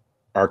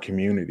our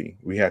community.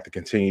 We have to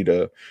continue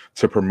to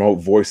promote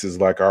voices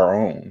like our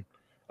own,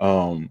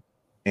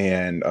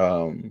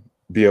 and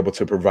be able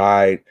to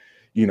provide,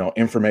 you know,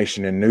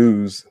 information and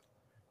news,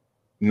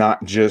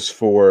 not just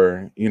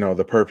for, you know,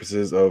 the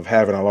purposes of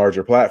having a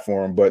larger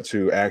platform, but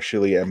to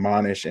actually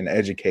admonish and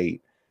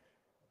educate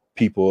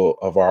people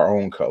of our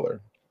own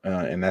color.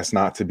 And that's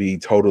not to be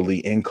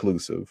totally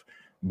inclusive,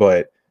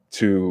 but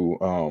to,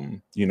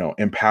 you know,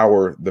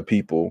 empower the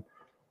people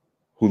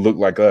who look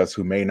like us,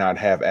 who may not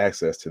have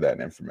access to that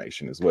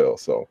information as well.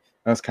 So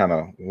that's kind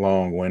of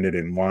long-winded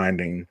and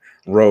winding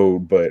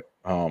road, but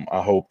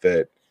I hope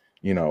that,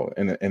 you know,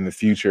 in the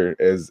future,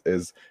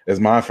 as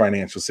my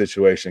financial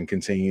situation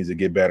continues to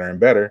get better and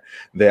better,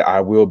 that I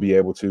will be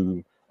able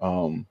to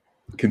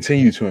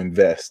continue to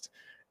invest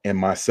in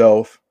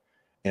myself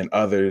and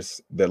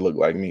others that look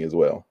like me as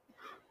well.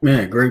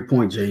 Man, great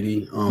point,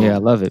 JD. Yeah, I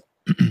love it.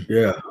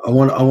 Yeah, I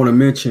want to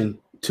mention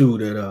too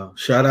that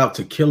shout out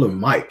to Killer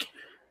Mike.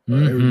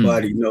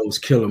 Everybody knows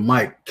Killer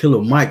Mike.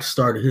 Killer Mike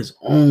started his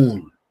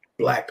own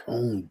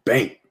Black-owned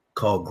bank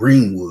called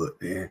Greenwood,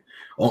 man.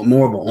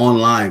 More of an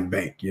online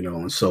bank, you know,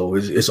 and so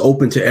it's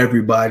open to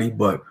everybody.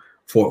 But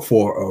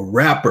for a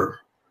rapper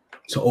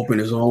to open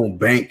his own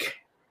bank,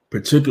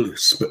 particularly,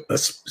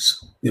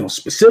 you know,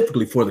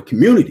 specifically for the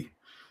community,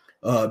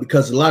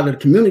 because a lot of the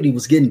community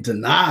was getting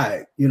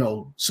denied, you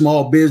know,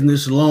 small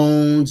business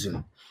loans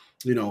and,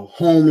 you know,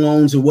 home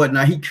loans and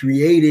whatnot. He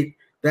created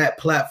that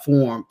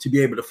platform to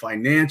be able to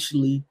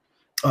financially,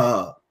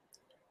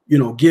 you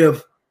know,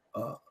 give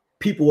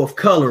people of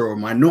color or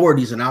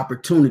minorities an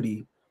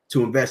opportunity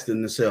to invest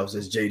in themselves,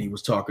 as JD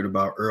was talking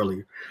about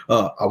earlier.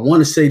 I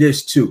want to say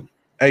this too.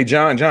 Hey,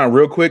 John,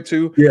 real quick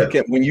too. Yeah.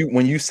 When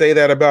you say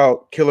that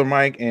about Killer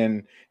Mike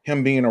and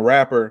him being a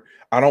rapper,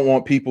 I don't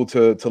want people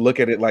to look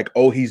at it like,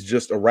 oh, he's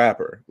just a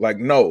rapper. Like,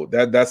 no,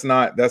 that's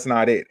not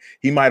it.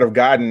 He might have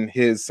gotten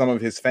some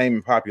of his fame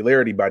and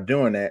popularity by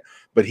doing that,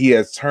 but he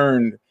has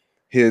turned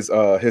his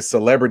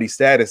celebrity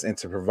status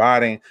into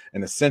providing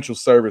an essential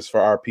service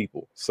for our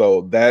people.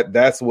 So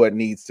that's what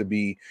needs to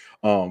be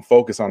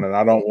focused on. And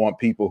I don't want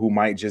people who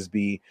might just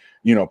be,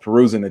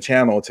 perusing the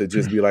channel to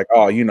just be like,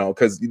 oh,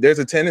 because there's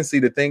a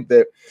tendency to think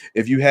that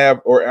if you have,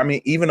 or I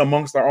mean, even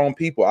amongst our own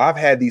people, I've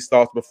had these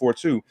thoughts before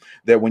too,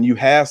 that when you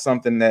have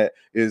something that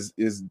is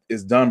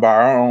done by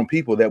our own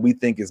people that we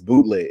think is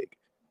bootleg,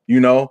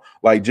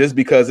 like just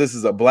because this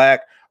is a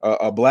black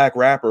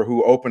rapper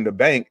who opened a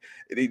bank,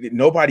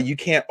 you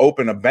can't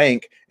open a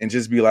bank and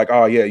just be like,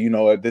 oh yeah,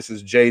 this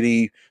is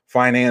JD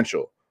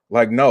Financial.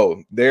 Like,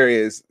 no, there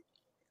is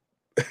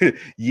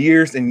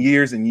years and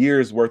years and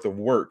years worth of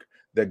work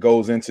that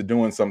goes into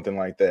doing something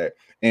like that,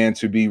 and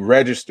to be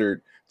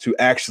registered to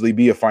actually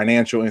be a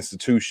financial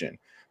institution,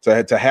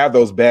 to have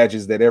those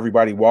badges that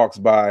everybody walks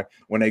by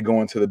when they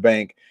go into the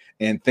bank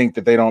and think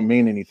that they don't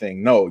mean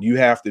anything. No, you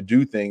have to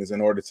do things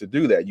in order to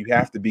do that. You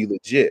have to be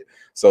legit.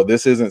 So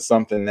this isn't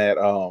something that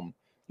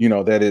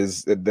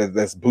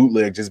that's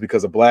bootleg just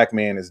because a black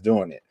man is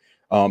doing it.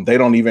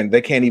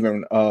 They can't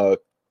even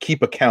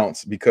keep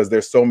accounts because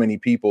there's so many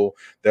people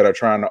that are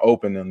trying to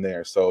open them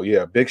there. So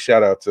yeah, big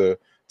shout out to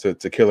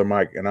Killer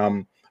Mike, and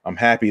I'm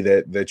happy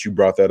that you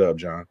brought that up,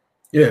 John.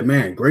 Yeah,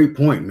 man, great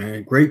point,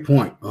 man. Great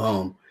point.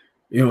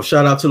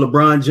 Shout out to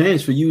LeBron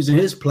James for using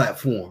his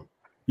platform.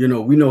 We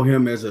know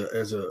him as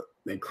a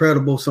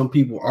incredible, some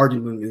people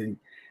arguing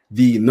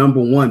the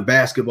 #1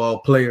 basketball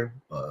player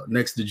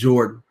next to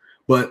Jordan,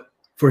 but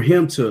for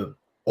him to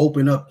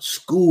open up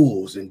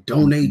schools and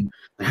donate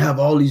and have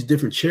all these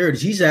different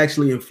charities, he's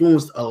actually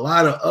influenced a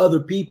lot of other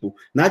people,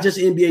 not just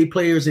NBA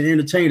players and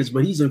entertainers,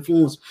 but he's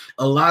influenced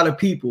a lot of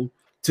people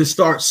to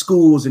start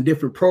schools and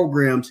different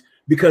programs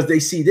because they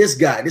see this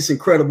guy, this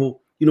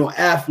incredible,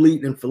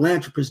 athlete and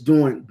philanthropist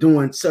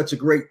doing such a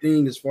great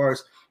thing as far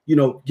as,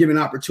 giving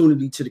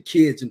opportunity to the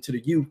kids and to the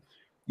youth,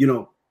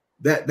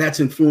 that's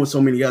influenced so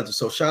many others.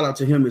 So shout out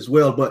to him as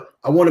well. But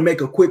I want to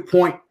make a quick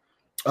point.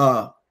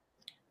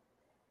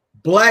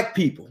 Black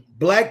people,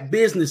 black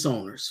business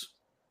owners,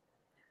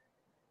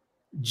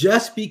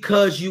 just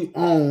because you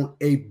own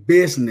a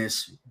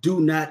business,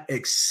 do not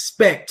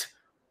expect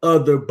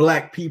other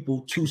black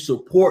people to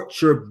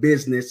support your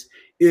business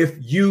if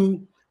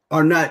you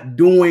are not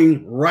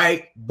doing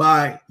right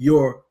by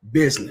your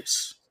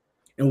business.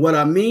 And what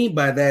I mean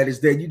by that is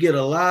that you get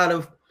a lot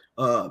of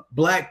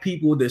black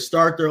people that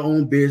start their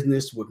own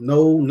business with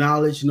no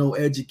knowledge, no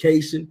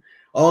education.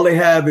 All they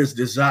have is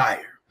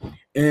desire.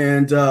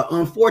 And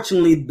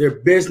unfortunately, their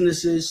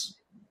businesses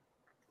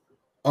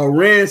are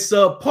ran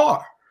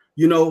subpar.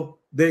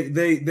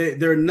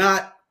 They're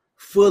not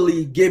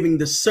fully giving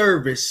the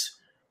service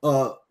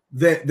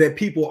that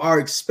people are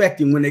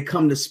expecting when they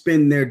come to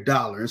spend their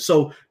dollar. And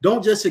so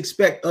don't just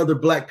expect other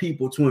black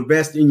people to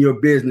invest in your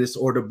business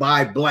or to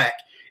buy black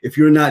if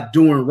you're not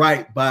doing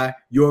right by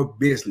your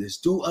business.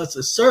 Do us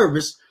a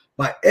service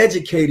by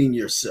educating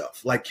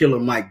yourself like Killer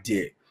Mike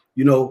did.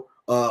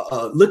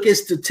 Look at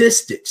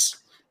statistics.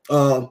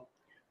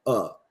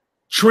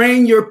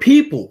 Train your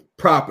people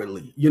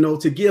properly,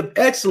 to give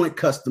excellent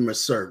customer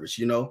service.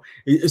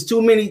 It's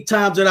too many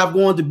times that I've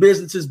gone to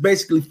businesses,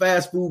 basically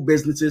fast food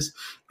businesses,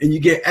 and you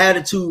get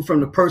attitude from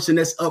the person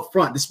that's up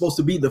front. They're supposed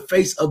to be the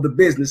face of the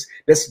business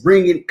that's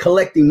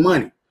collecting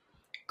money.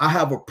 I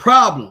have a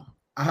problem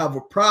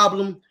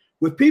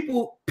with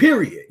people,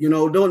 period.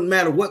 Don't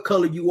matter what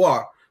color you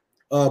are,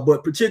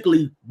 but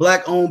particularly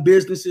black owned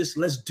businesses.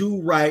 Let's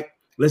do right.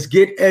 Let's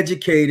get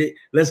educated.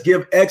 Let's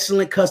give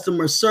excellent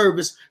customer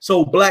service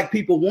so black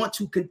people want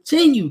to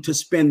continue to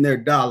spend their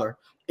dollar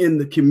in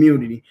the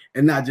community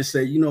and not just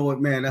say, you know what,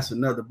 man, that's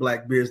another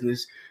black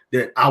business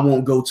that I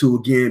won't go to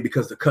again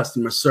because the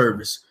customer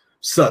service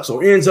sucks,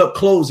 or ends up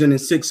closing in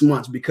 6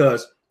 months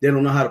because they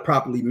don't know how to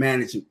properly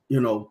manage,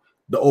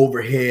 the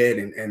overhead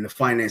and the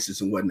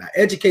finances and whatnot.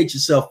 Educate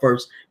yourself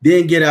first,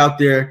 then get out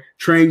there,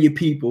 train your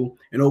people,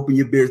 and open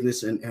your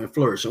business and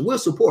flourish. And we'll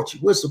support you.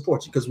 We'll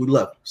support you because we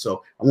love you.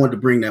 So I wanted to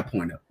bring that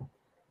point up.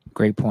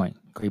 Great point.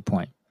 Great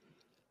point.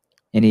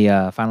 Any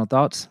final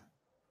thoughts?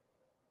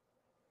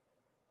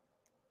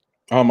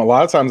 A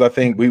lot of times I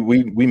think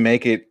we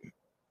make it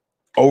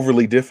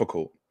overly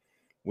difficult.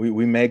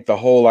 We make the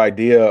whole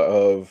idea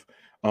of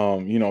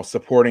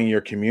supporting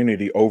your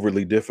community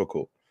overly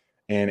difficult.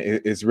 And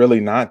it's really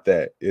not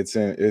that.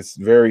 It's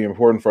very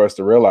important for us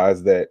to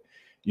realize that,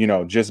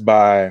 just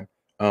by,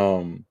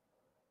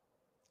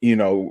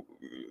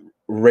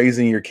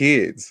 raising your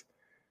kids,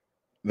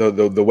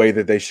 the way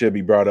that they should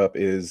be brought up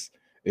is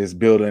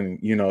building,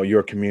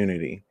 your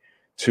community,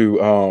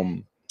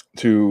 to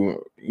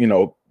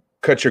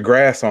cut your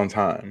grass on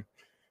time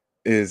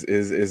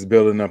is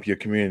building up your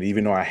community,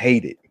 even though I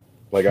hate it.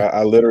 Like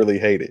I literally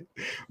hate it.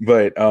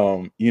 But,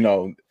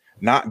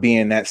 not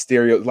being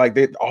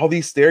that all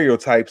these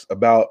stereotypes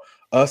about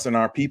us and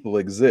our people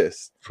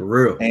exist. For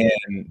real.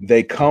 And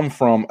they come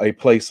from a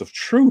place of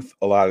truth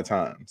a lot of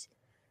times.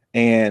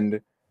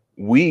 And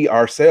we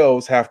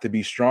ourselves have to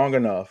be strong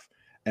enough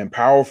and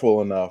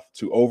powerful enough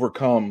to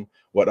overcome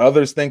what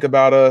others think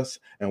about us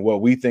and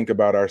what we think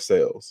about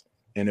ourselves.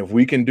 And if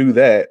we can do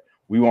that,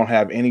 we won't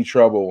have any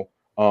trouble,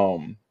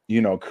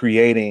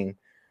 creating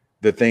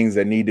the things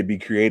that need to be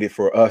created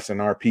for us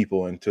and our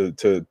people, and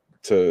to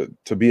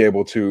be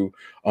able to,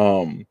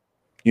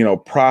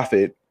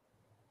 profit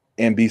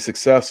and be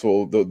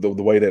successful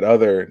the way that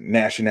other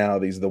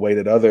nationalities, the way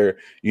that other,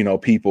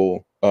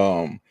 people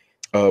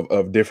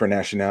of different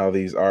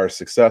nationalities are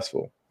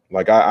successful.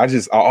 Like I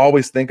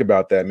always think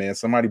about that, man.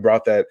 Somebody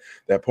brought that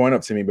point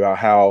up to me about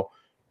how,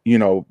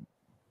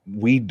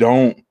 we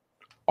don't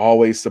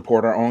always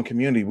support our own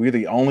community. We're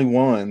the only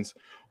ones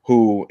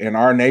who in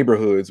our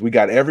neighborhoods, we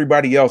got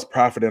everybody else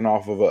profiting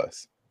off of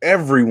us.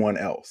 Everyone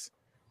else.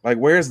 Like,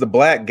 where's the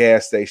black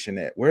gas station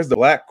at? Where's the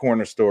black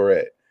corner store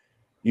at?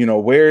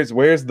 Where's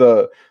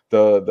the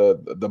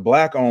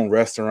black owned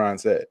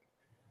restaurants at?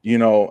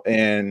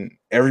 And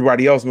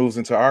everybody else moves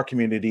into our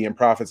community and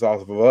profits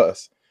off of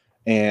us.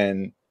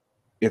 And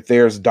if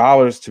there's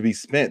dollars to be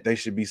spent, they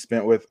should be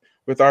spent with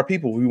our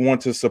people. We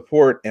want to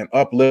support and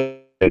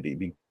uplift,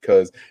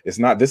 because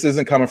this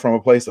isn't coming from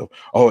a place of,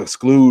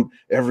 exclude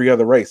every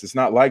other race. It's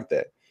not like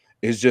that.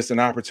 It's just an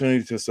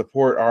opportunity to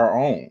support our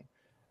own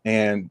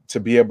and to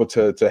be able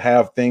to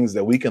have things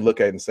that we can look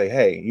at and say,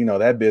 hey,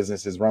 that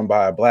business is run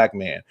by a black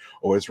man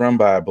or it's run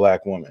by a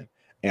black woman,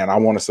 and I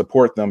want to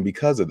support them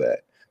because of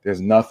that.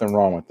 There's nothing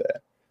wrong with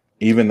that.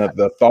 Even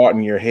the thought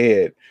in your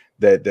head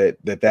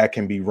that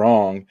can be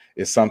wrong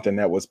is something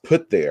that was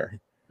put there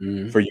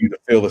for you to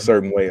feel a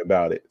certain way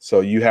about it.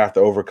 So you have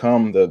to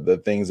overcome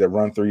the things that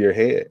run through your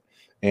head,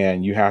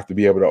 and you have to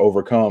be able to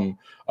overcome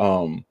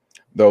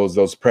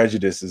those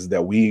prejudices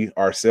that we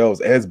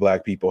ourselves as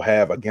black people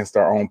have against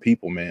our own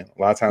people, man.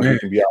 A lot of times we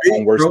can be our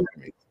own worst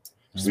enemies.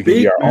 We can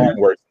be our own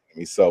worst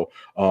enemies. So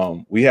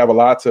we have a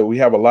lot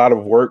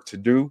of work to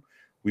do.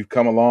 We've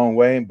come a long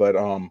way, but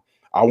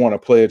I want to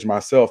pledge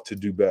myself to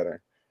do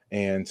better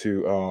and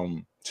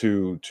to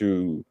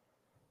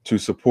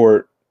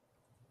support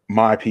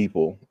my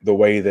people the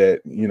way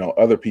that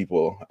other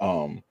people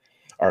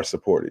are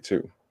supported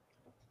too.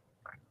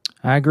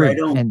 I agree. Right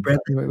on, and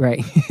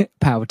right,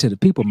 power to the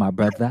people, my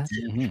brother.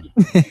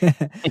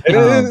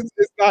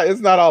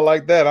 It's not all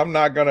like that. I'm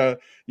not gonna,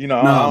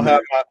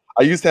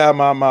 I used to have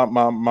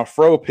my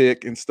fro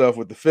pick and stuff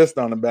with the fist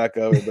on the back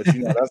of it, but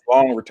that's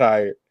long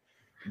retired.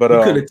 But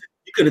you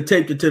could have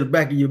taped it to the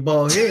back of your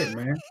bald head,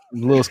 man. A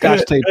little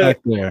scotch tape back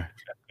there.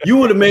 You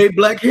would have made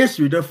Black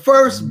history, the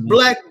first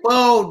black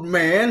bald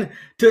man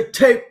to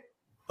tape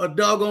a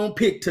doggone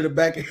pick to the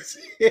back of his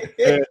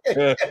head.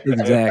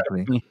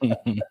 Exactly.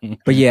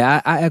 But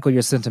yeah, I echo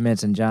your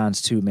sentiments and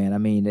John's too, man. I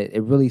mean,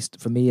 it really,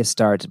 for me, it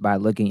starts by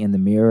looking in the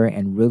mirror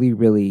and really,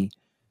 really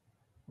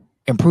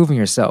improving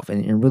yourself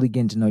and really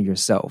getting to know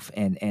yourself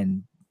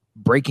and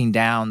breaking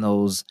down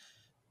those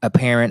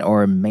apparent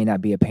or may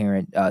not be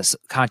apparent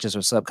conscious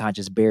or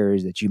subconscious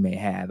barriers that you may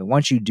have. And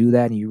once you do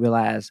that and you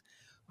realize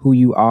who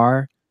you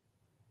are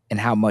and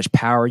how much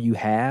power you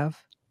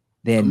have,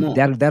 then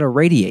that'll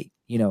radiate,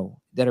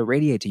 that'll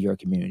radiate to your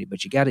community.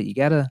 But you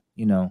gotta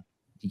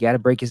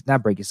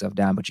not break yourself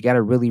down, but you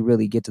gotta really,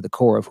 really get to the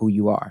core of who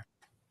you are,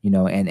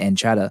 and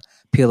try to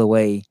peel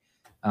away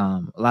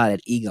a lot of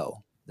that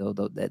ego,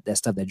 that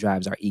stuff that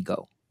drives our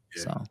ego.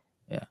 Yeah. So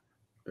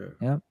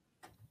yeah.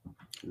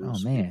 Oh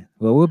man.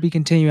 Well, we'll be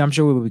continuing. I'm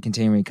sure we'll be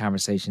continuing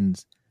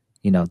conversations,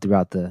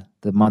 throughout the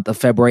month of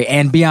February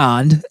and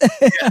beyond.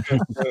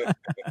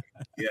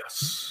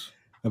 Yes.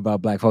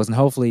 About Black folks, and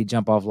hopefully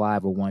Jump Off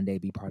Live will one day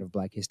be part of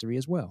Black history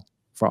as well,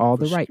 for all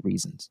the right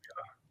reasons.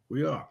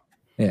 We are.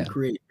 Yeah. We're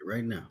creating it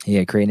right now.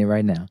 Yeah, creating it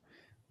right now.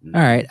 Mm-hmm.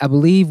 All right. I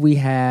believe we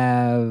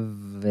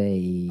have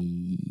a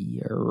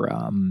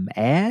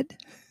ad.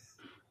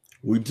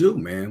 We do,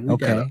 man. We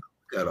got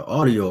an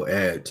audio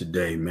ad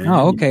today, man.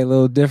 Oh, okay. A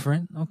little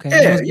different.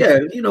 Okay. Yeah.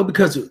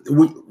 Because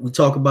we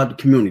talk about the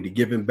community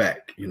giving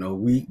back.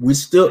 We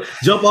still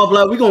Jump Off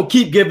Live. We're gonna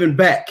keep giving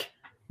back.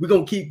 We're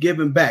gonna keep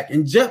giving back.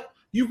 And Jeff,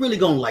 you really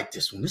gonna like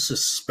this one. This is a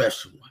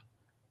special one.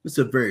 It's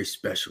a very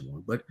special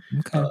one. But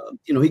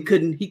he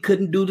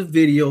couldn't do the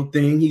video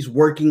thing. He's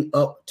working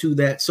up to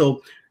that.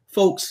 So,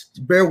 folks,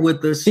 bear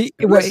with us.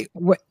 Wait.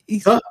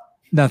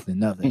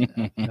 Nothing.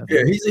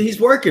 Yeah,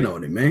 he's working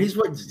on it, man. He's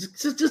working.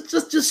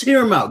 Just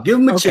hear him out. Give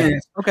him a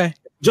chance. Okay.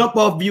 Jump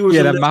Off viewers.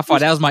 Yeah, that's my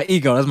fault. That was my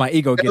ego. That's my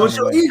ego. That was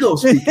your ego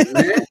speaking,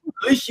 man. At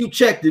least you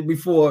checked it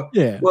before.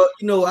 Yeah. Well,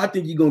 I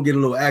think you're gonna get a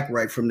little act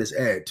right from this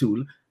ad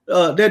too.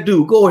 That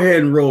dude, go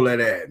ahead and roll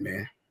that ad,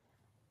 man.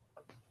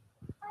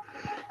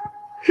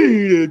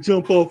 Hey there,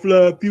 Jump Off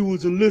Live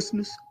viewers and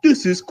listeners.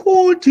 This is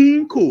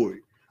Quarantine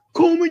Corey,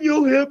 combing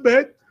your hair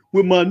back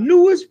with my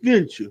newest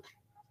venture.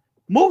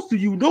 Most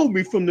of you know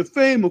me from the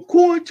fame of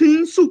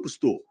Quarantine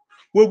Superstore,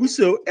 where we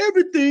sell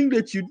everything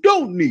that you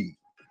don't need.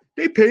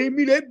 They paid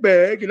me that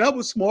bag, and I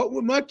was smart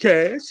with my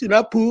cash, and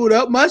I pulled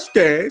out my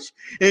stash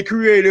and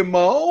created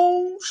my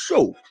own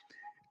show.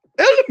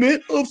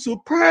 Element of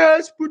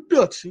Surprise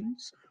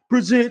Productions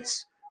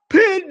presents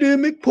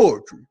Pandemic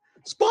Poetry,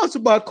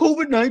 sponsored by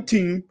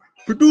COVID-19,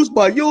 produced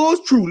by yours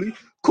truly,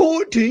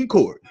 Quarantine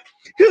Corey.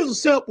 Here's a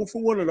sample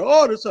from one of the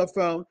artists I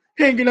found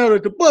hanging out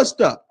at the bus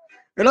stop,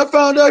 and I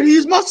found out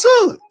he's my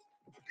son.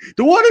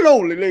 The one and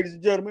only, ladies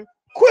and gentlemen,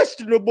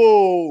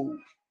 Questionable.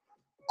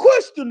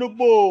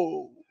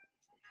 Questionable.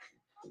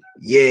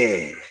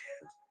 Yeah.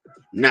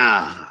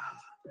 Nah.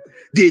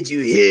 Did you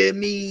hear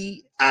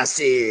me? I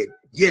said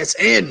yes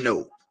and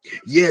no.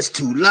 Yes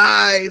to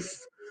life,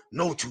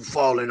 no to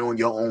falling on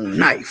your own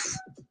knife.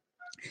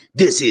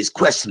 This is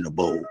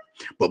questionable,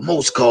 but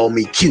most call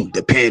me cute,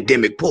 the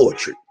pandemic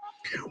poetry.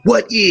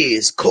 What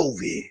is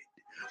COVID?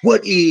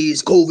 What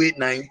is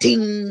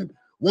COVID-19?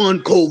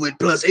 One COVID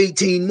plus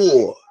 18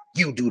 more.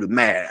 You do the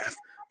math.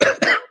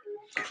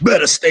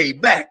 Better stay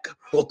back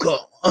or come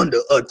under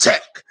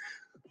attack.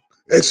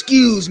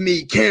 Excuse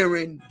me,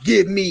 Karen,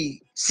 give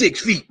me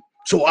 6 feet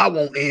so I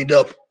won't end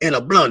up in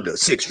a blunder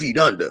 6 feet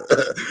under.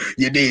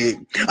 You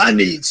dig? I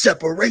need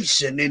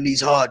separation in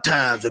these hard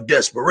times of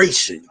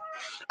desperation.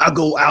 I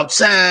go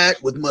outside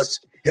with much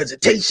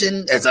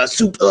hesitation as I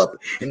suit up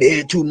and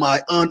head to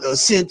my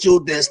unessential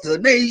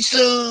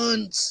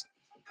destinations.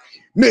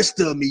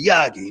 Mr.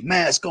 Miyagi,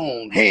 mask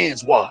on,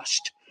 hands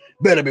washed.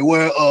 Better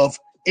beware of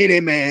any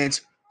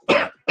man's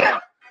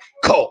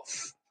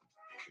cough.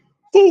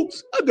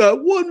 Folks, I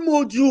got one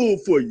more jewel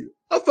for you.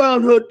 I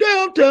found her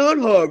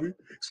downtown Harvey,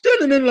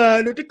 standing in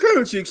line at the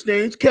currency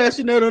exchange,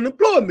 cashing that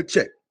unemployment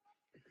check.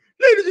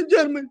 Ladies and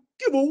gentlemen,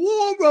 give a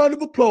warm round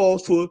of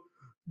applause for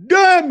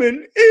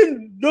Diamond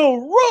in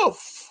the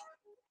Rough.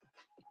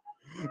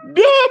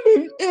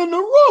 Diamond in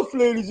the Rough,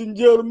 ladies and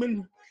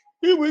gentlemen.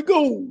 Here we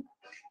go.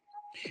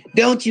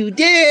 Don't you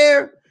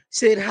dare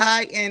sit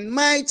high and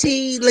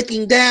mighty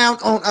looking down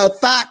on a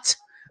thought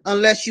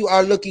unless you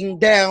are looking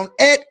down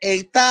at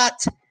a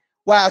thought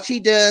while she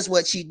does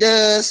what she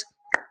does.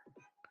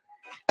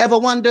 Ever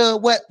wonder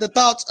what the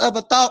thoughts of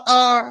a thought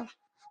are?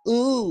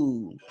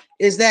 Ooh,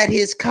 is that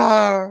his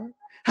car?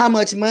 How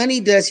much money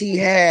does he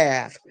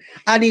have?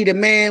 I need a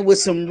man with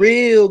some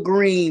real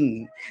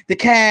green, the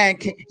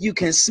kind you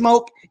can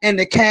smoke and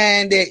the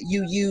kind that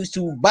you use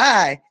to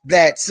buy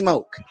that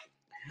smoke.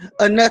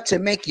 Enough to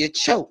make you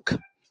choke.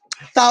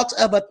 Thoughts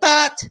of a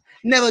thought,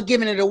 never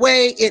giving it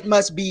away, it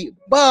must be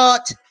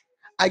bought.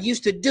 I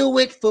used to do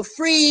it for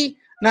free,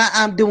 now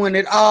I'm doing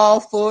it all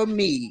for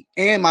me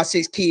and my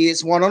 6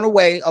 kids, one on the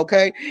way,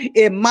 okay?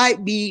 It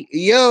might be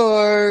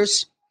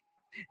yours.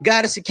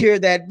 Gotta secure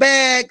that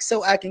bag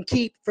so I can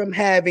keep from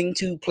having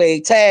to play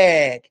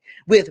tag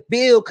with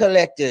bill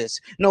collectors.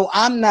 No,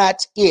 I'm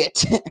not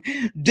it.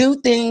 Do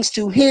things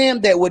to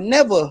him that would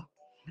never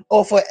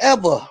or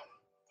forever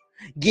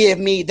give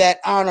me that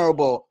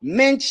honorable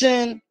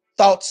mention.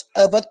 Thoughts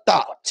of a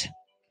thought.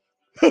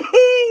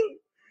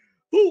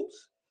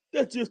 Oops,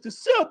 that's just a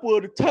sample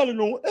of the talent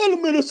on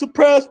Element of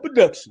Surprise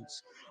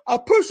Productions. I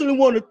personally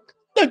want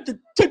to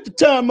take the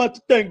time out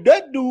to thank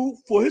that dude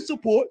for his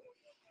support,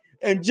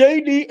 and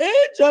JD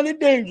and Johnny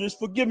Dangerous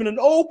for giving an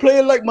old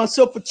player like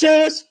myself a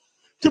chance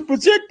to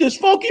present this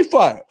funky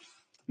fire.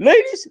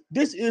 Ladies,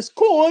 this is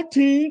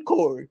Quarantine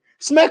Corey,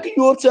 smacking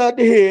you upside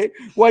the head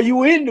while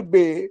you in the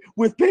bed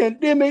with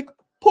pandemic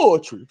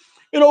poetry.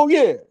 And oh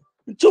yeah,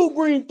 and 2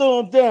 green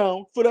thumbs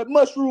down for that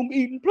mushroom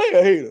eating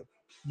player hater,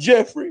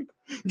 Jeffrey.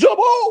 Jump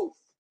off.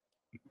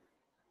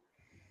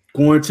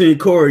 Quarantine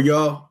Corey,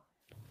 y'all,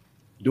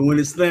 doing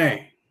his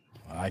thing.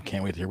 I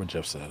can't wait to hear what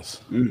Jeff says.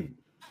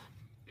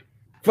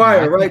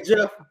 Fire, right,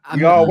 Jeff?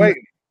 Y'all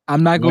waiting.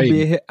 I'm not gonna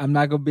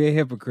be a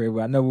hypocrite,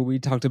 but I know what we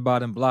talked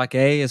about in Block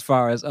A as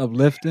far as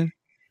uplifting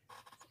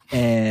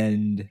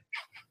and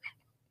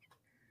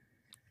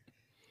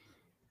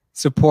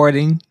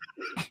supporting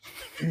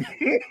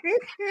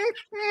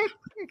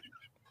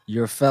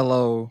your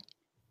fellow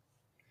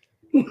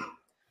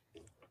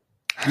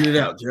Get it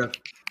out, Jeff.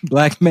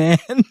 black man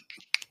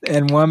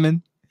and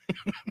woman.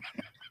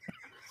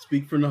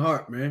 Speak from the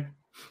heart, man.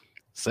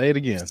 Say it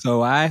again.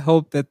 So I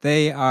hope that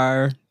they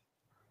are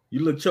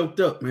You look choked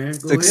up, man.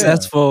 Go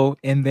successful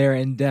in their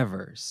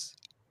endeavors.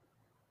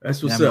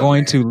 That's And what's I'm up.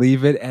 going Man. to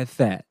leave it at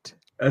that.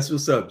 That's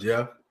what's up,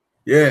 Jeff.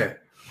 Yeah.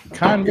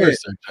 Kind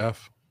words, there,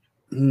 Jeff.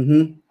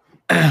 Mm-hmm.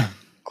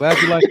 Glad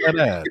you like that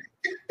ad.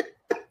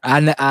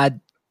 I'm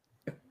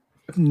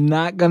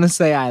not gonna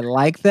say I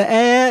like the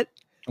ad,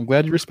 I'm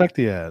glad you respect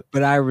the ad.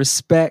 but I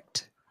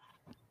respect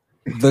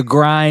the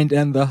grind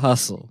and the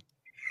hustle.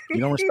 You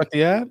don't respect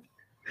the ad?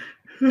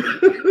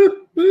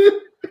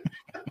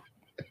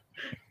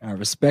 I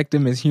respect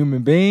them as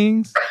human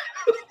beings.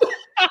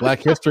 Black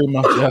History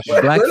Month, Jeff.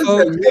 Black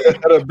folk,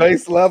 At a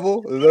base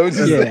level? Is that what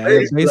you yeah, say? at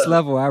a base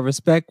level, I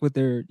respect what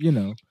they're,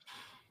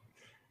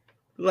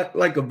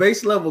 like a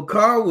base level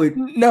car with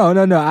No.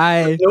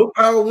 no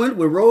power window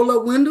with roll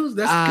up windows.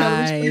 That's the kind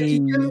of respect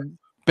you get.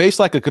 Bass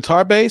like a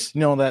guitar bass,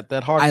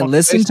 that hard. I funky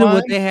listened bass to what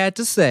line? they had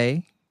to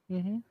say,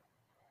 Mm-hmm.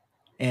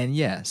 and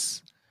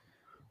yes,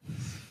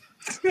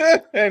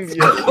 And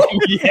yes.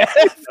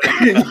 Yes.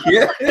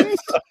 Yes.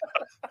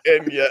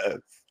 And yes.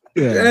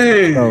 yeah.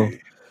 Hey.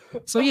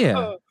 So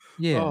yeah.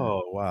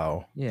 Oh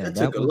wow. Yeah, that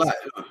took a lot.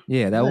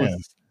 Yeah, that Man.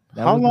 was.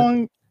 How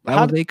long?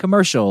 That was a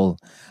commercial.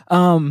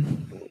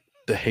 The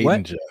hating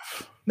what?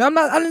 Jeff. No, I'm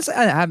not. I didn't say.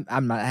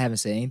 I'm not. I haven't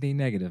said anything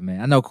negative,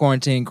 man. I know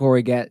Quarantine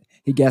Corey got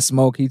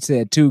smoked. He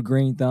said 2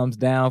 green thumbs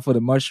down for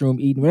the mushroom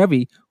eating.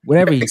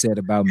 Whatever he said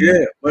about me.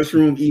 Yeah,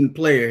 mushroom eating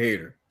player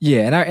hater.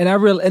 Yeah, and I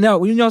really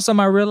you know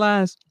something I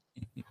realized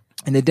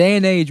in the day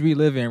and age we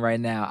live in right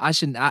now. I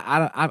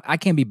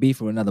can't be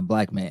beefing with another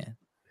black man.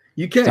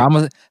 You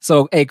can't.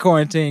 So hey,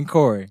 Quarantine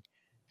Corey,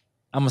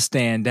 I'm gonna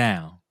stand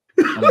down.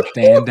 I'm gonna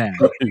stand down.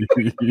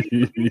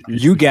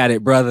 You got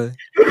it, brother.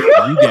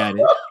 You got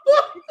it.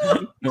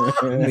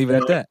 Leave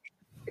it at that.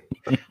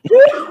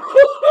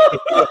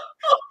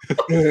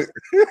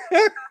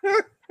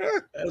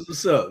 That's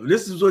what's up.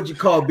 This is what you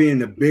call being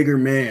the bigger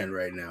man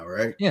right now,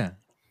 right? Yeah.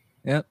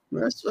 Yep.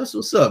 That's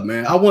what's up,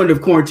 man. I wonder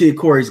if Quarantine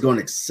Corey's going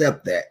to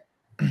accept that.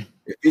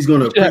 If he's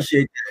going to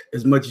appreciate that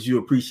as much as you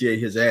appreciate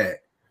his ad.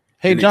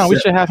 Hey, John, we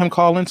should have him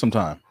call in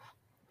sometime.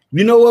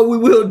 You know what? We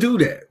will do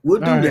that. We'll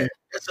do that.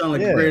 That sounds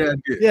like a great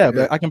idea. Yeah,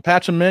 but I can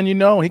patch him in,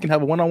 and he can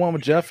have a one-on-one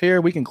with Jeff here.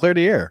 We can clear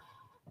the air.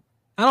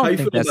 I don't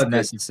think that's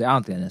necessary. I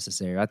don't think that's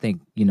necessary. I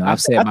think,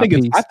 I've said my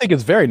piece. I think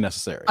it's very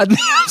necessary. I've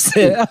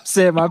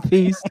said my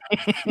piece.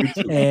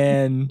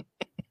 And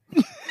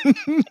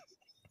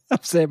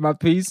I've said my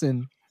piece,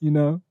 and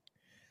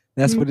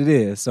that's what it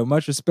is. So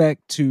much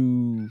respect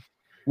to,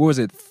 what was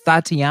it,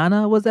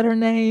 Tatiana? Was that her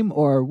name?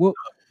 Or what?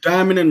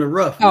 Diamond in the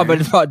Rough. Oh,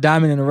 but it's called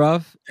Diamond in the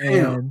Rough.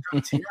 And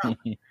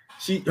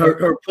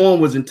her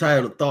poem was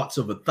entitled "Thoughts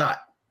of a Thought."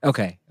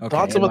 Okay.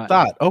 Thoughts of a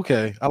Thought.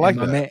 Okay, I like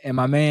that. And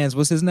my man's,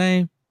 what's his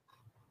name?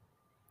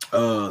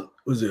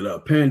 Was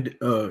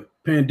it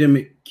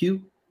Pandemic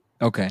Q?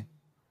 Okay.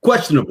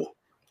 Questionable.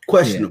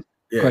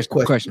 Yeah,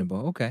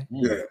 questionable. Okay.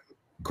 Yeah.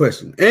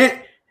 Question.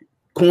 And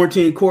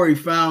Quarantine Corey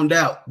found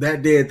out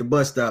that day at the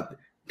bus stop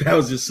that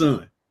was his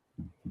son,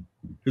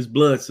 his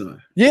blood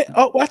son. Yeah.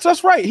 Oh,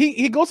 that's right.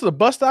 He goes to the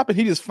bus stop and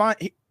he just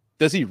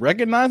does he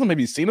recognize him?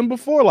 Maybe seen him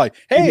before? Like,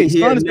 hey,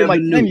 son, it's been like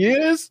 10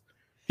 years.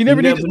 He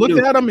never just looked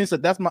at him and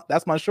said, "That's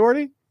my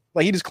shorty."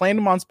 Like he just claimed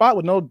him on spot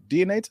with no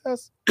DNA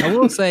test. I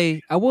will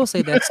say that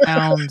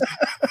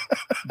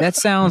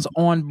sounds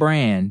on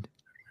brand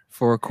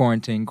for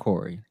Quarantine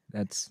Corey.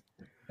 That's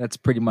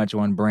pretty much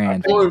on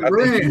brand. I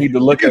think you need to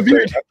look at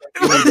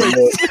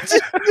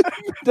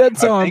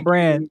that's on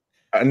brand.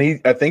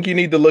 I think you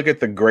need to look at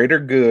the greater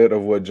good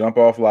of what Jump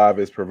Off Live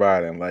is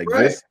providing. Like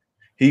this,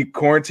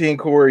 Quarantine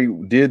Corey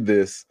did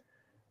this,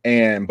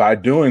 and by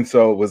doing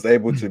so, was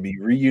able to be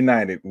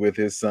reunited with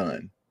his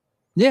son.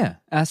 Yeah,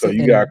 so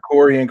you got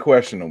Corey and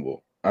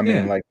Questionable. I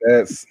mean, like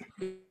that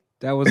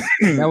was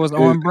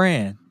on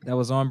brand. That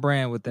was on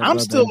brand with that. I'm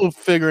still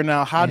figuring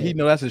out how did he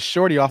know that's his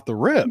shorty off the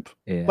rip.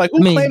 Yeah. Like who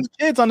claims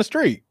kids on the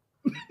street?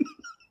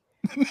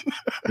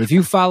 If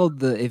you followed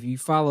the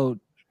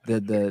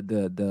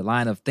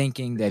line of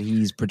thinking that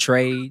he's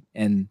portrayed,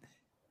 and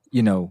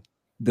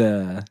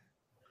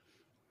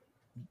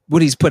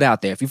what he's put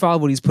out there. If you follow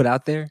what he's put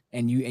out there,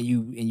 and you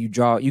can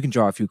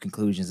draw a few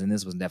conclusions, and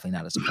this was definitely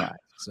not a surprise.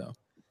 So.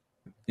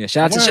 Yeah,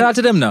 shout out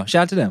to them. No,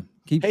 shout out to them.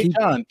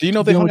 John, do you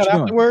know if they hung out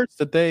afterwards?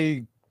 Did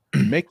they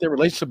make their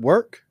relationship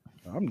work?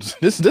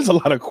 There's a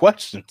lot of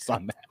questions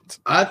on that.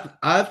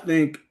 I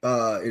think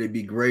it'd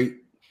be great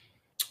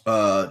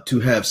to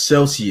have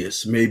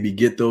Celsius maybe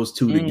get those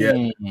two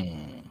together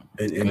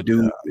and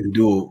do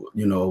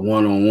a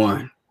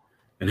one-on-one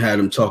and have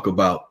them talk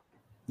about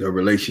their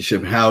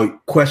relationship, how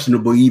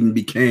Questionable even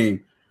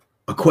became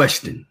a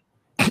question,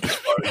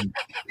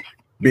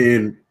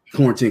 being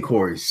Quarantine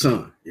Corey's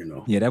son.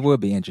 Yeah, that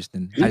would be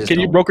interesting. Can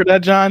you broker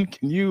that, John?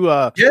 Can you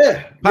pile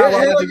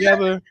that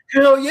together?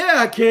 Hell yeah,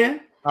 I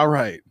can. All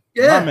right.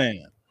 Yeah, my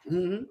man.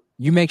 Mm-hmm.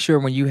 You make sure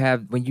when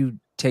you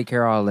take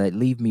care of all that,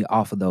 leave me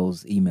off of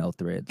those email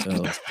threads,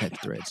 those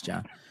text threads,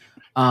 John.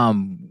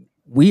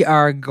 We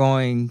are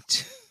going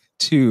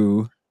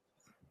to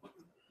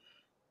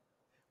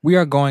I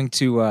think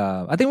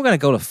we're going to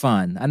go to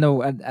fun. I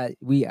know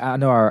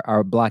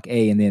our block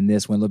A, and then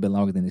this went a little bit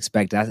longer than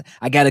expected.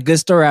 I got a good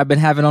story I've been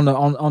having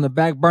on the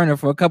back burner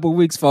for a couple of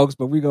weeks, folks,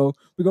 but we go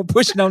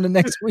push it on the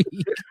next week.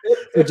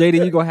 So JD,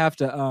 you're going to have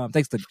to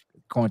thanks to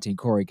Quarantine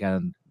Corey, kind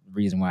of the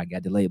reason why I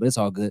got delayed, but it's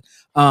all good.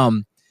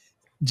 JD,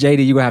 you're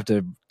going to have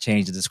to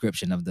change the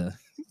description of the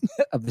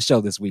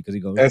show this week,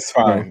 because That's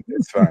fine.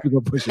 It's fine. We're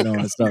going to push it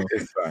on. So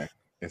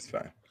It's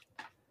fine.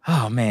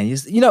 Oh man,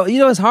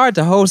 it's hard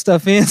to hold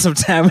stuff in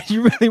sometimes.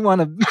 You really want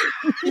to,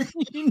 you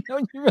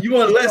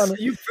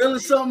feeling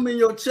something in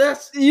your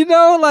chest,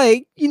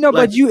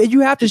 but you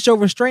have to show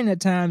restraint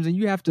at times, and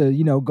you have to,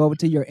 go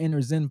to your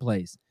inner Zen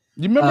place.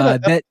 You remember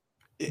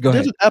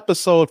there's an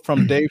episode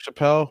from Dave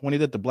Chappelle when he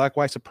did the Black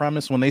White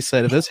Supremacist, when they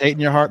said, "If there's hate in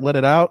your heart, let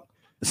it out."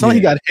 It's not like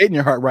you got hate in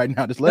your heart right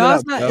now. Just let it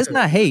out. It's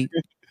not hate.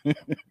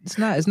 It's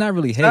not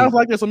really hate. Sounds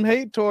like there's some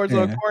hate towards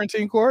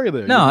Quarantine Corey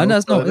there. No,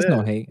 it's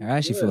no hate. I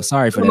actually feel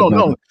sorry for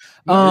that.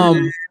 No.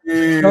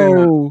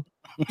 So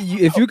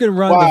if you can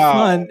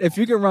run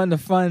the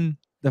fun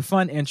the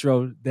fun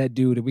intro that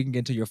dude, that we can get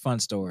into your fun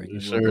story.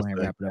 We'll go ahead and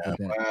wrap it up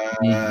with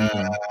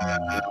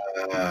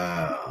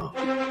that.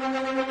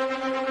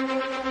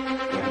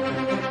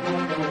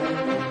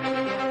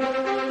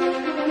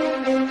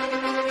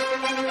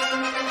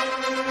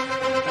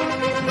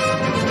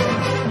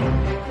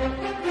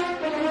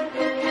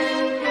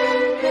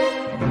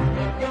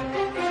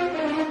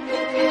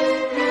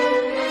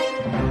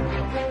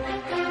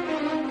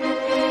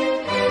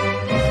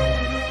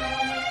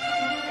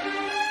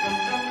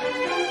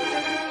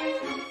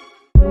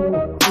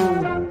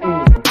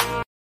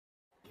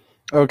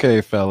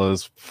 Okay,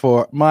 fellas,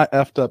 for my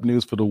effed up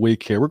news for the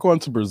week here, we're going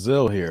to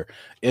Brazil here.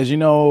 As you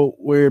know,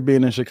 we're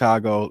being in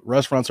Chicago.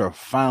 Restaurants are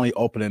finally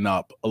opening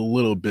up a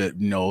little bit,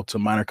 to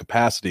minor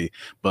capacity,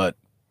 but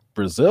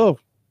Brazil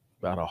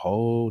got a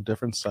whole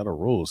different set of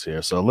rules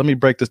here. So let me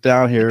break this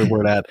down here.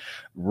 Where that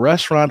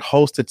restaurant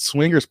hosted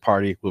swingers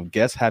party with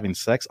guests having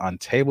sex on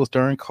tables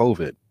during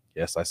COVID.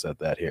 Yes, I said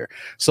that here.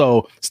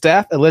 So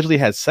staff allegedly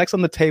had sex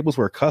on the tables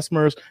where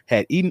customers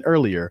had eaten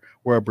earlier,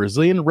 where a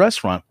Brazilian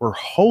restaurant were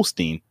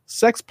hosting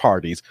sex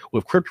parties,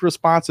 with cryptic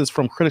responses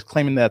from critics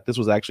claiming that this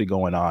was actually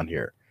going on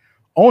here.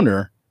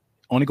 Owner,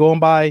 only going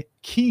by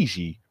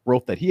Kiji,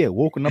 wrote that he had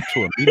woken up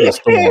to a media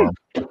storm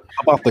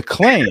about the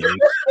claim.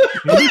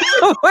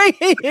 Wait,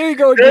 here we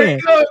go again.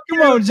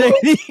 Come on,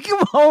 JD. Come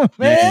on,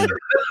 man.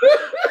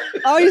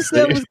 All you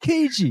said was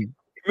Kiji.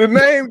 The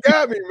name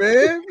got me,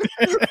 man.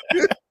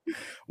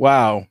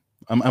 Wow.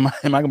 Am I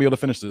gonna be able to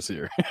finish this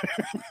here?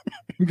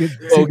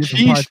 So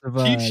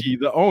Kishi,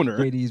 the owner,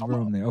 JD's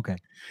room there. Okay.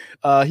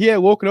 He had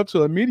woken up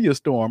to a media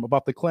storm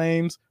about the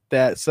claims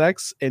that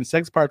sex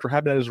parties were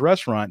happening at his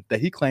restaurant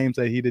that he claims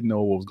that he didn't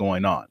know what was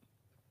going on.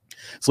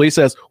 So he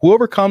says,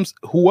 whoever comes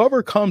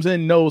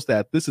in knows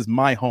that this is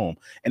my home,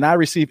 and I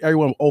receive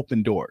everyone with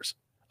open doors,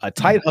 a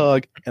tight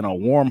hug, and a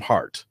warm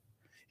heart.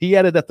 He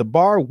added that the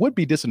bar would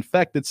be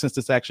disinfected since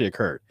this actually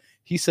occurred.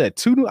 He said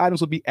 2 new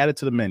items would be added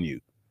to the menu.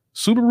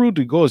 Subaru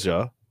de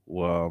Goja,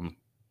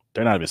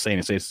 they're not even saying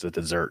it's a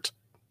dessert.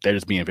 They're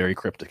just being very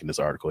cryptic in this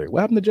article here. What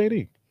happened to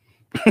JD?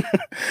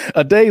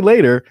 A day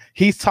later,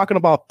 he's talking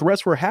about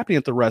threats were happening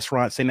at the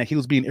restaurant, saying that he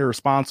was being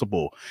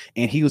irresponsible.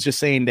 And he was just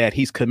saying that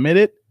he's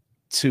committed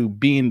to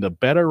being the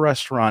better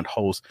restaurant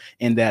host,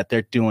 and that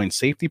they're doing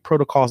safety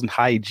protocols and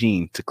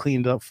hygiene to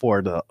clean it up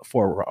for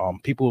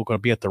people who are going to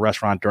be at the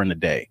restaurant during the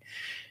day.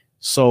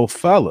 So,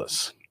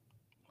 fellas,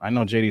 I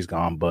know JD's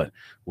gone, but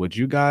would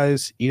you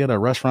guys eat at a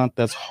restaurant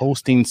that's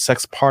hosting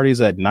sex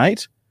parties at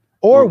night?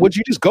 Or would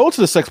you just go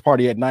to the sex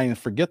party at night and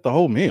forget the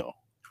whole meal?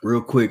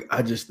 Real quick,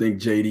 I just think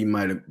JD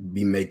might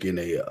be making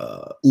a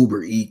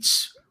Uber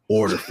Eats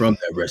order from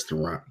that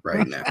restaurant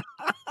right now.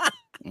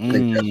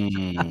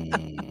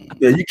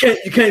 Yeah, you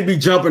can't be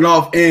jumping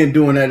off and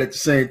doing that at the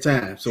same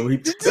time. So he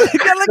look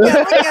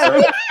at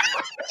him.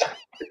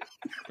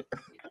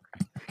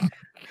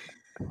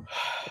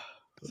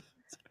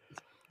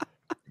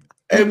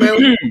 Hey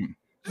man,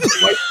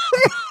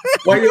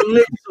 why your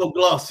lips so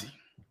glossy?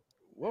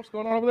 What's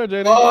going on over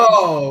there, JD?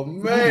 Oh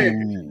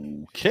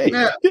man. Okay.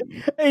 Yeah.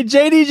 Hey,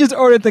 JD just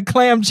ordered the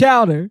clam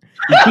chowder.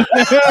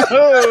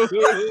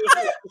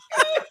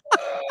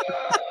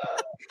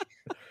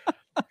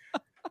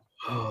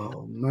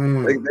 Oh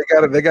man.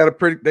 They got a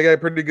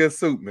pretty good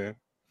soup, man.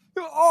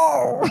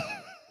 Oh.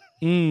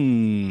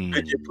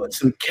 Did you put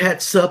some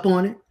catsup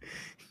on it?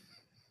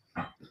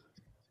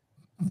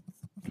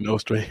 No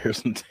straight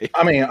hairs and tape.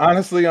 I mean,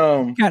 honestly,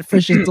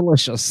 catfish is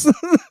delicious.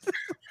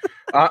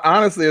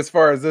 Honestly, as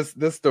far as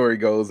this story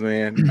goes,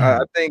 man, I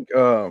think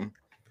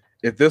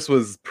if this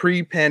was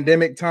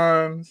pre-pandemic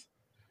times,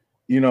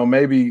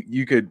 maybe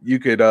you could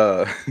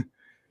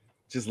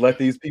just let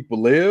these people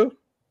live.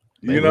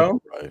 Right.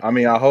 I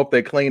mean, I hope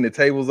they clean the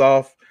tables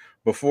off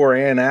before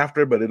and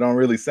after, but it don't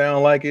really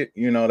sound like it.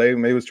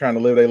 They was trying to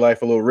live their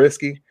life a little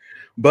risky,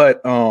 but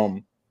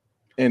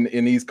in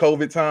these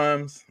COVID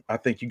times, I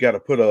think you got to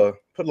put a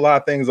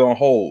lot of things on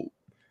hold.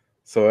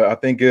 So I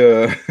think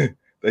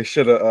they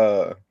should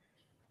have,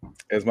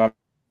 as my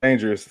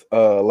dangerous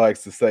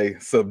likes to say,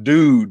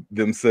 subdued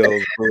themselves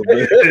a little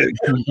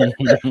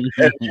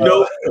bit.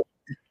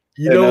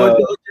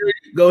 What?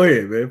 Go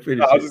ahead, man.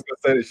 Finish. I was just gonna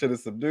say they should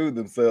have subdued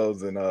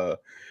themselves and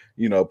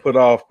put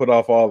off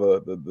all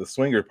the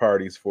swinger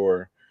parties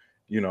for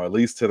at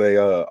least till they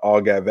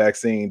all got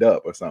vaccinated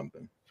up or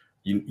something.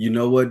 You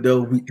know what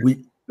though?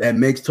 We that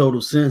makes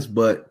total sense,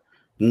 but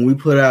when we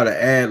put out an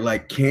ad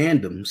like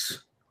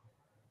condoms,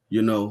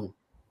 did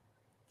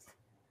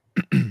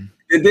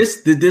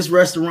this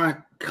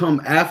restaurant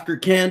come after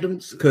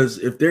condoms? Because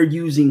if they're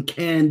using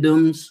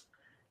condoms,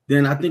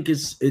 then I think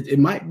it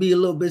might be a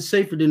little bit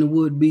safer than it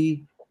would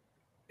be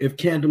if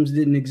condoms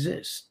didn't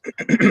exist.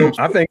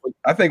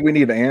 I think we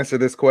need to answer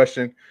this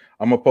question.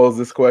 I'm gonna pose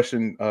this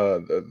question,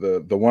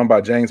 the one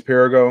by James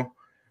Perigo.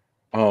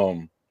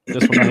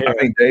 This one I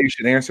think Dave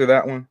should answer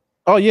that one.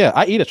 Oh yeah,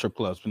 I eat at strip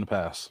clubs in the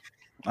past.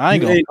 I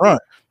ain't gonna front.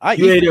 I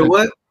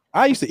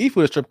used to eat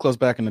food at strip clubs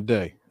back in the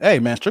day. Hey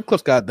man, strip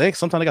clubs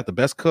sometimes they got the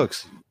best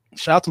cooks.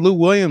 Shout out to Lou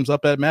Williams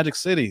up at Magic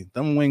City.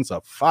 Them wings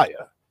are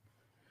fire.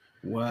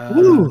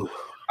 Wow.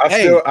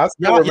 still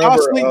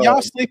remember.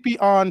 Y'all sleepy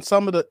on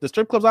some of the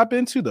strip clubs I've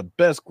been to. The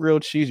best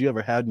grilled cheese you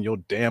ever had in your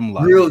damn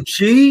life. Grilled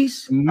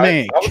cheese,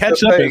 man.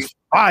 Ketchup is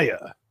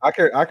fire. I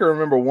can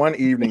remember one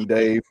evening,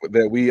 Dave,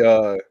 that we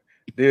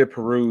did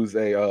peruse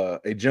a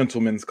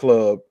gentleman's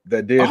club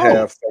that did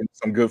have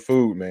some good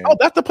food, man. Oh,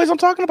 that's the place I'm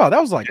talking about.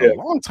 That was like a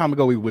long time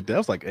ago. We went there. That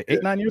was like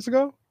 8-9 years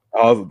ago.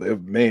 Oh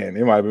man,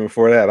 it might have been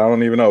before that. I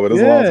don't even know, but it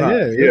was a long time.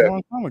 It was a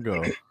long time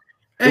ago.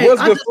 It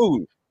was good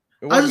food.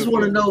 I just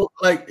want to know,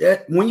 like,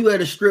 when you at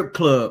a strip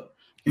club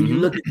and you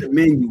look at the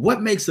menu,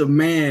 what makes a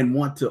man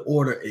want to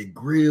order a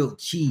grilled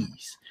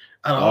cheese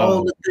out of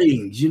all the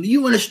things?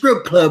 You in a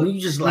strip club and you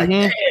just like,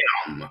 damn,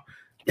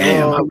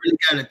 I really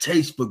got a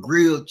taste for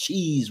grilled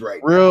cheese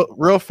right now.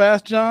 Real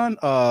fast, John.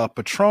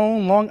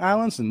 Patron, Long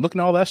Island's, and looking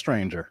at all that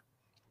stranger.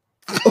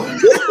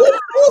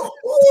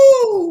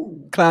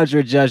 Cloud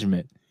your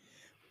judgment.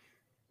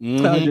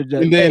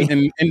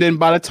 And then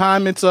by the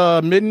time it's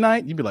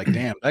midnight, you'd be like,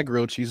 damn, that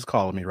grilled cheese is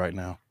calling me right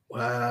now.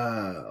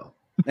 Wow.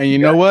 And you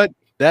know what?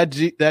 That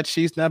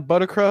cheese, that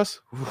butter crust,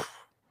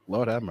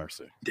 Lord have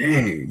mercy.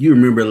 Dang, you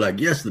remember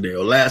like yesterday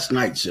or last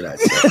night, should I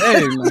say?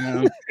 Hey,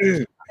 man.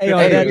 Hey,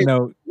 on that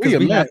note, we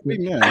met.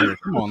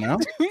 Come on now.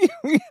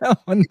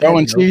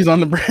 Throwing cheese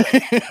on the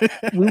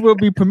bread. We will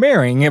be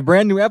premiering a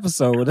brand new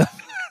episode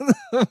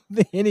of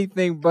the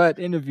Anything But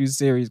interview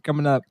series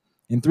coming up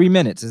in 3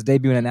 minutes. It's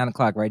debuting at 9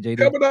 o'clock, right, JD?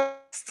 Coming up.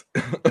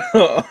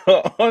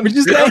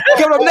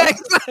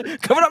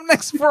 Coming up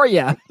next for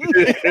you.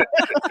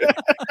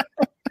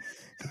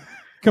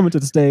 Coming to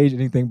the stage,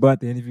 Anything But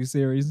the interview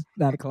series,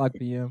 9 o'clock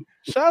p.m.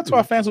 Shout out to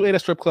our fans who ate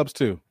at strip clubs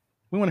too.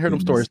 We want to hear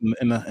them stories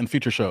in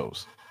future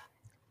shows.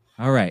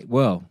 All right.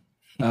 Well,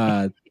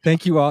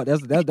 thank you all.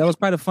 That was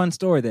quite a fun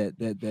story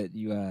that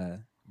you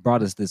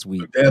brought us this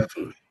week.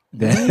 Definitely.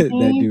 That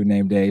dude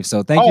named Dave.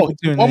 So thank you for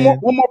tuning in.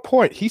 One more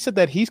point. He said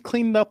that he's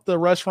cleaned up the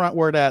restaurant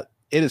where that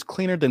it is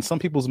cleaner than some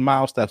people's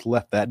mouths that's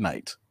left that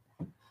night.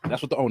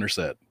 That's what the owner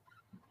said.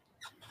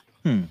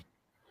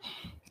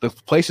 The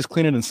place is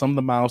cleaner than some of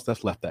the mouths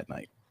that's left that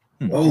night.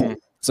 Oh,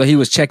 so he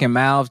was checking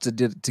mouths to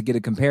get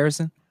a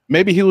comparison.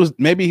 Maybe he was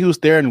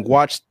there and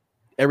watched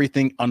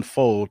everything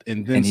unfold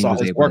and then saw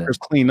his workers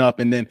clean up,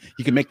 and then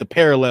he can make the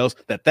parallels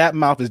that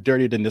mouth is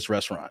dirtier than this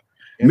restaurant.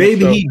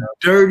 Maybe he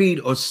dirtied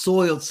or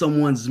soiled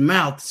someone's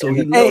mouth, so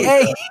he knows.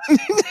 Hey.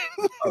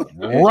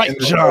 Right,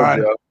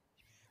 John.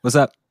 What's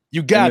up?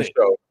 You got it.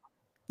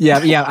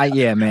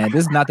 Yeah, man.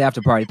 This is not the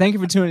after party. Thank you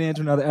for tuning in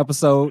to another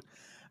episode.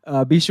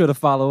 Be sure to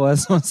follow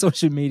us on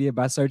social media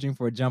by searching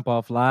for Jump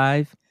Off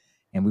Live,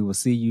 and we will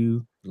see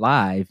you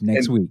live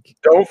next week.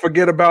 Don't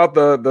forget about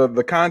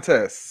the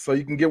contest, so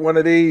you can get one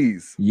of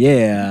these.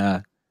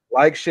 Yeah.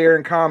 Like, share,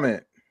 and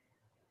comment.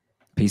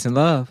 Peace and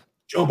love.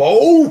 Jump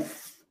off.